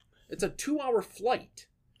 hours. It's a 2-hour flight.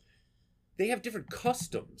 They have different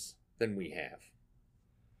customs than we have.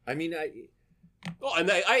 I mean,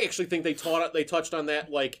 I actually think they touched on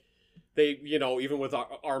that, like, they, even with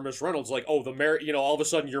Armis Reynolds, like, all of a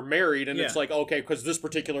sudden you're married, and it's like, okay, because this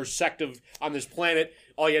particular sect on this planet,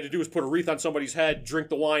 all you had to do is put a wreath on somebody's head, drink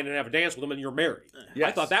the wine, and have a dance with them, and you're married. Yes.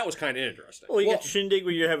 I thought that was kind of interesting. Well, you get Shindig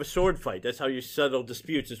where you have a sword fight. That's how you settle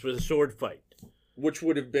disputes, is with a sword fight. Which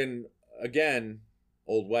would have been, again,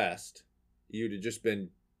 Old West. You'd have just been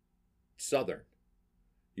Southern.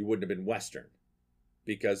 You wouldn't have been Western,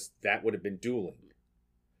 because that would have been dueling.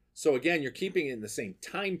 So again, you're keeping it in the same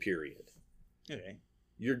time period. Okay.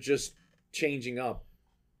 You're just changing up.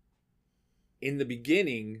 In the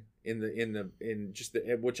beginning,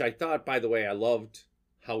 which I thought, by the way, I loved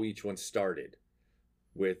how each one started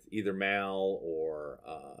with either Mal or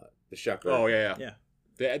the shepherd. Oh yeah.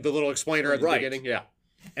 The little explainer at the beginning. Yeah.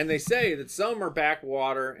 And they say that some are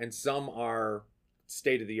backwater and some are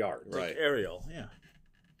state of the art. Right. Like Ariel. Yeah.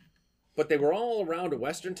 But they were all around a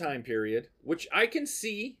Western time period, which I can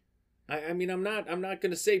see. I mean, I'm not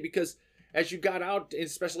going to say, because as you got out,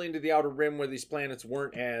 especially into the outer rim where these planets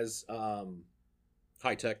weren't as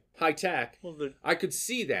high tech, well, I could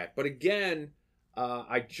see that. But again,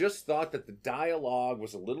 I just thought that the dialogue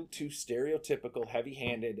was a little too stereotypical,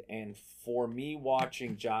 heavy-handed, and for me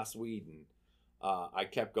watching Joss Whedon, I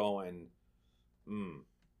kept going,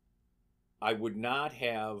 I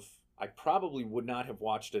probably would not have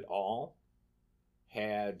watched it all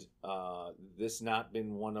had this not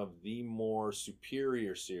been one of the more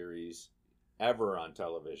superior series ever on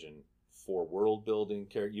television for world building,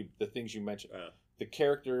 the things you mentioned, the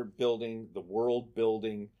character building, the world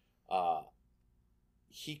building.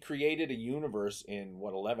 He created a universe in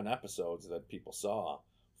 11 episodes that people saw,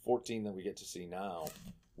 14 that we get to see now,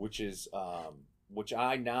 which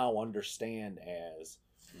I now understand as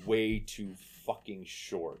way too fucking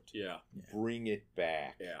short. Yeah. Bring it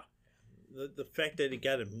back. Yeah. The fact that it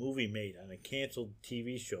got a movie made on a canceled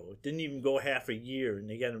TV show, it didn't even go half a year, and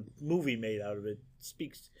they got a movie made out of it,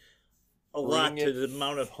 speaks a lot to the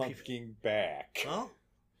amount of fucking back. Well,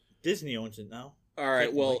 Disney owns it now. All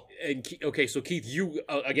right. Well, okay. So Keith, you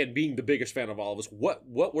again being the biggest fan of all of us,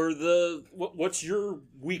 what's your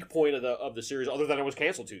weak point of the series other than it was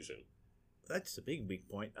canceled too soon? That's the big weak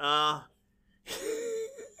point.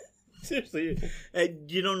 Seriously,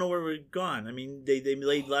 you don't know where we've gone. I mean, they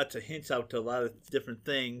laid lots of hints out to a lot of different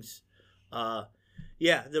things.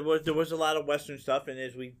 Yeah, there was a lot of Western stuff, and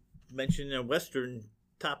as we mentioned,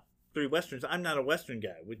 top 3 Westerns. I'm not a Western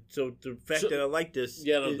guy, so the fact that I like this, is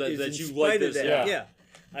that in you spite like of this, that,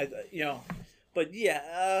 but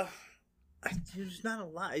yeah, There's not a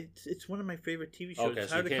lot. It's one of my favorite TV shows. Okay, it's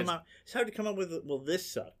so hard you to can't- come out. It's hard to come up with. Well, this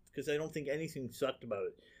sucked because I don't think anything sucked about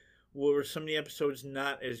it. Were some of the episodes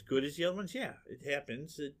not as good as the other ones? Yeah, it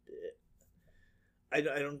happens. I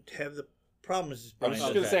don't have the problems. I was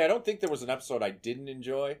just going to say, I don't think there was an episode I didn't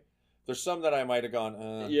enjoy. There's some that I might have gone,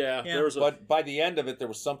 Yeah, Yeah. there was a... But by the end of it, there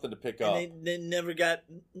was something to pick up. And they never got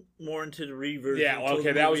more into the reavers. Yeah, well, until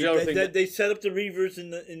okay, that was the other thing that- They set up the reavers in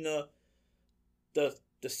the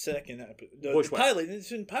second episode. The Bushwhack. pilot.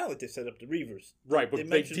 It's in pilot they set up the reavers. Right, but they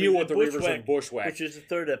mentioned deal with the Reavers Bushwhack, and Bushwhack. which is the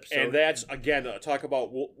third episode. And that's, again, talk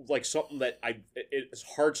about like something that as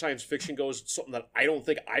hard science fiction goes, something that I don't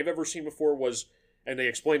think I've ever seen before was, and they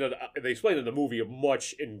explained it in the movie in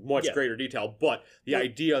much Yeah. greater detail, but the Yeah.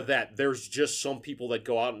 idea that there's just some people that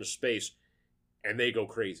go out into space and they go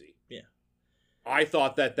crazy. Yeah. I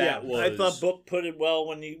thought that was... I thought Book put it well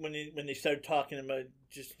when they started talking about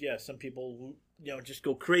just some people just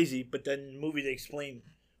go crazy, but then in the movie they explain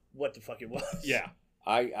what the fuck it was. Yeah.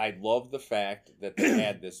 I love the fact that they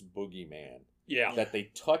had this boogeyman Yeah. that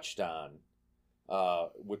they touched on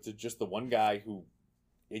with just the one guy who,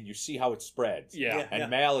 and you see how it spreads. Yeah. And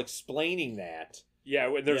Mal explaining that. Yeah,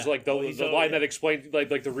 when there's Yeah. like the, Well, he's the already- line that explained like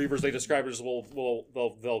the Reavers they describe it as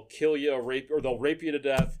they'll kill you, they'll rape you to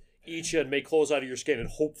death, eat you, and make clothes out of your skin, and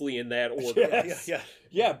hopefully in that order.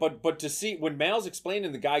 Yeah, but to see when Mal's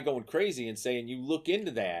explaining the guy going crazy and saying you look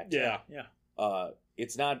into that, Yeah.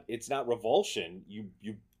 it's not revulsion.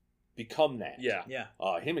 You become that. Yeah.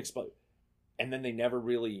 Him explain, and then they never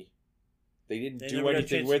really. They didn't They do never got a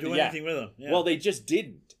anything chance with to do it. anything with him. Yeah. Well, they just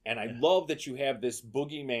didn't, and I love that you have this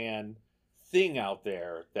boogeyman thing out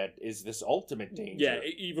there that is this ultimate danger. Yeah,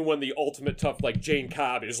 even when the ultimate tough, like Jane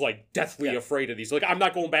Cobb, is like deathly Yeah. afraid of these. Like, I'm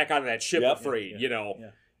not going back onto that ship Yep. afraid,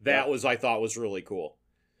 Yeah. That was, I thought, was really cool.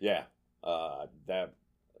 Yeah, that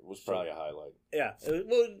was probably a highlight. Yeah,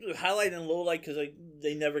 well, highlight and low light because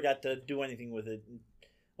they never got to do anything with it,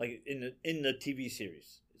 like in the TV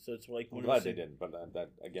series. So it's like I'm glad they didn't, but that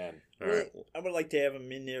again. All right. I would like to have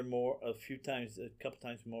him in there a couple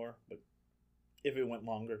times more, but if it went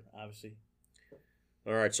longer, obviously.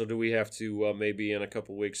 All right, so do we have to maybe in a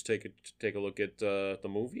couple weeks take a look at the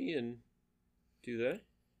movie and do that?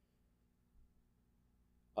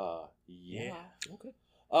 Yeah.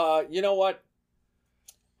 Okay. You know what?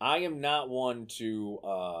 I am not one to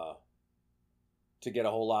get a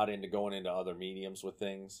whole lot into going into other mediums with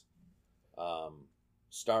things.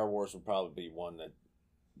 Star Wars would probably be one that,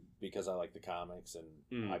 because I like the comics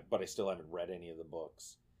but I still haven't read any of the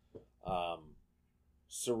books.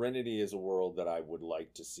 Serenity is a world that I would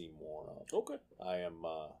like to see more of. Okay. I am.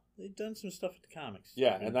 They've done some stuff with the comics.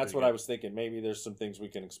 Yeah, and that's what I was thinking. Maybe there's some things we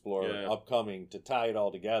can explore upcoming to tie it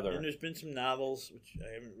all together. And there's been some novels which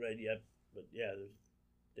I haven't read yet, but yeah,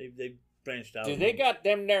 they've branched out. Do they got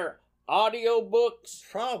them there audio books?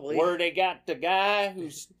 Probably. Where they got the guy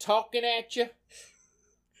who's talking at you?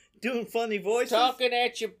 Doing funny voices? Talking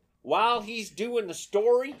at you while he's doing the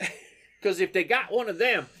story? Because if they got one of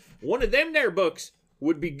them there books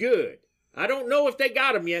would be good. I don't know if they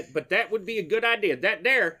got them yet, but that would be a good idea.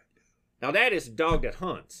 Now that is a dog that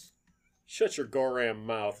hunts. Shut your goram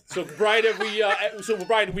mouth. So Brian,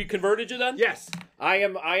 have we converted you then? Yes, I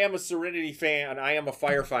am a Serenity fan. I am a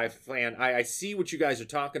Firefly fan. I see what you guys are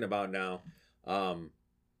talking about now.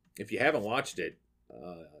 If you haven't watched it,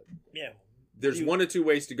 there's one of two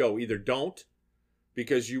ways to go. Either don't,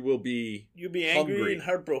 because you'll be angry hungry and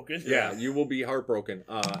heartbroken. Yeah, you will be heartbroken.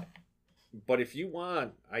 But if you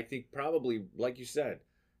want, I think probably, like you said,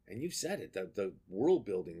 and you said it, the world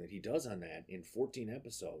building that he does on that in 14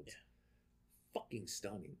 episodes, fucking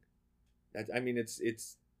stunning.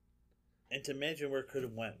 It's. And to imagine where it could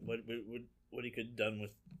have went, what he could have done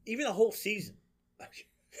with even a whole season,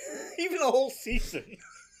 even a whole season.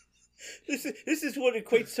 This is what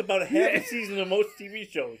equates to about a half a season of most TV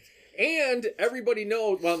shows. And everybody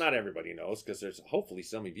knows, well, not everybody knows, because there's hopefully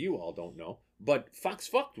some of you all don't know, but Fox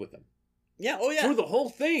fucked with him. Yeah, oh yeah. Through the whole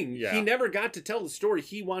thing, Yeah. he never got to tell the story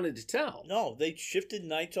he wanted to tell. No, they shifted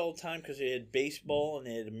nights all the time because they had baseball and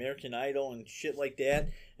they had American Idol and shit like that.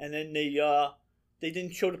 And then they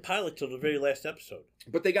didn't show the pilot till the very last episode.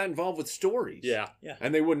 But they got involved with stories. Yeah.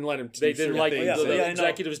 And they wouldn't let him do They didn't like things. it. Yeah, The yeah, I know.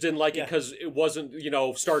 executives didn't like it Yeah. because it wasn't,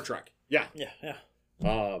 Star Trek. Yeah. Yeah.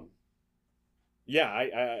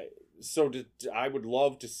 I would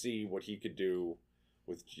love to see what he could do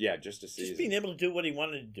with, just a season. Just being able to do what he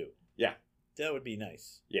wanted to do. Yeah. That would be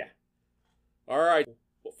nice. Yeah. All right.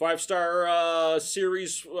 5-star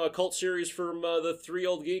series, cult series from the Three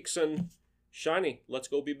Old Geeks, and Shiny, let's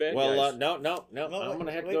go be bad Well, guys. no. I'm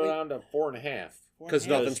gonna have to go down to 4.5. Because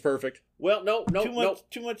nothing's perfect. Well, no.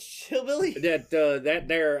 Too much hillbilly. That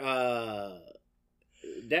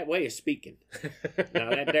way of speaking. Now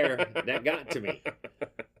that got to me.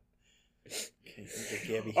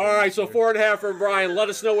 Okay, All right, so 4.5 from Brian. Let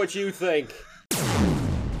us know what you think.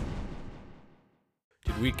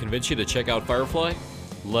 Did we convince you to check out Firefly?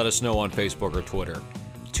 Let us know on Facebook or Twitter.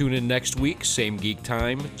 Tune in next week, same geek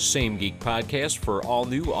time, same geek podcast for all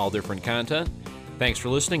new, all different content. Thanks for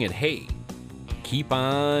listening, and hey, keep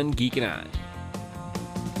on geeking on.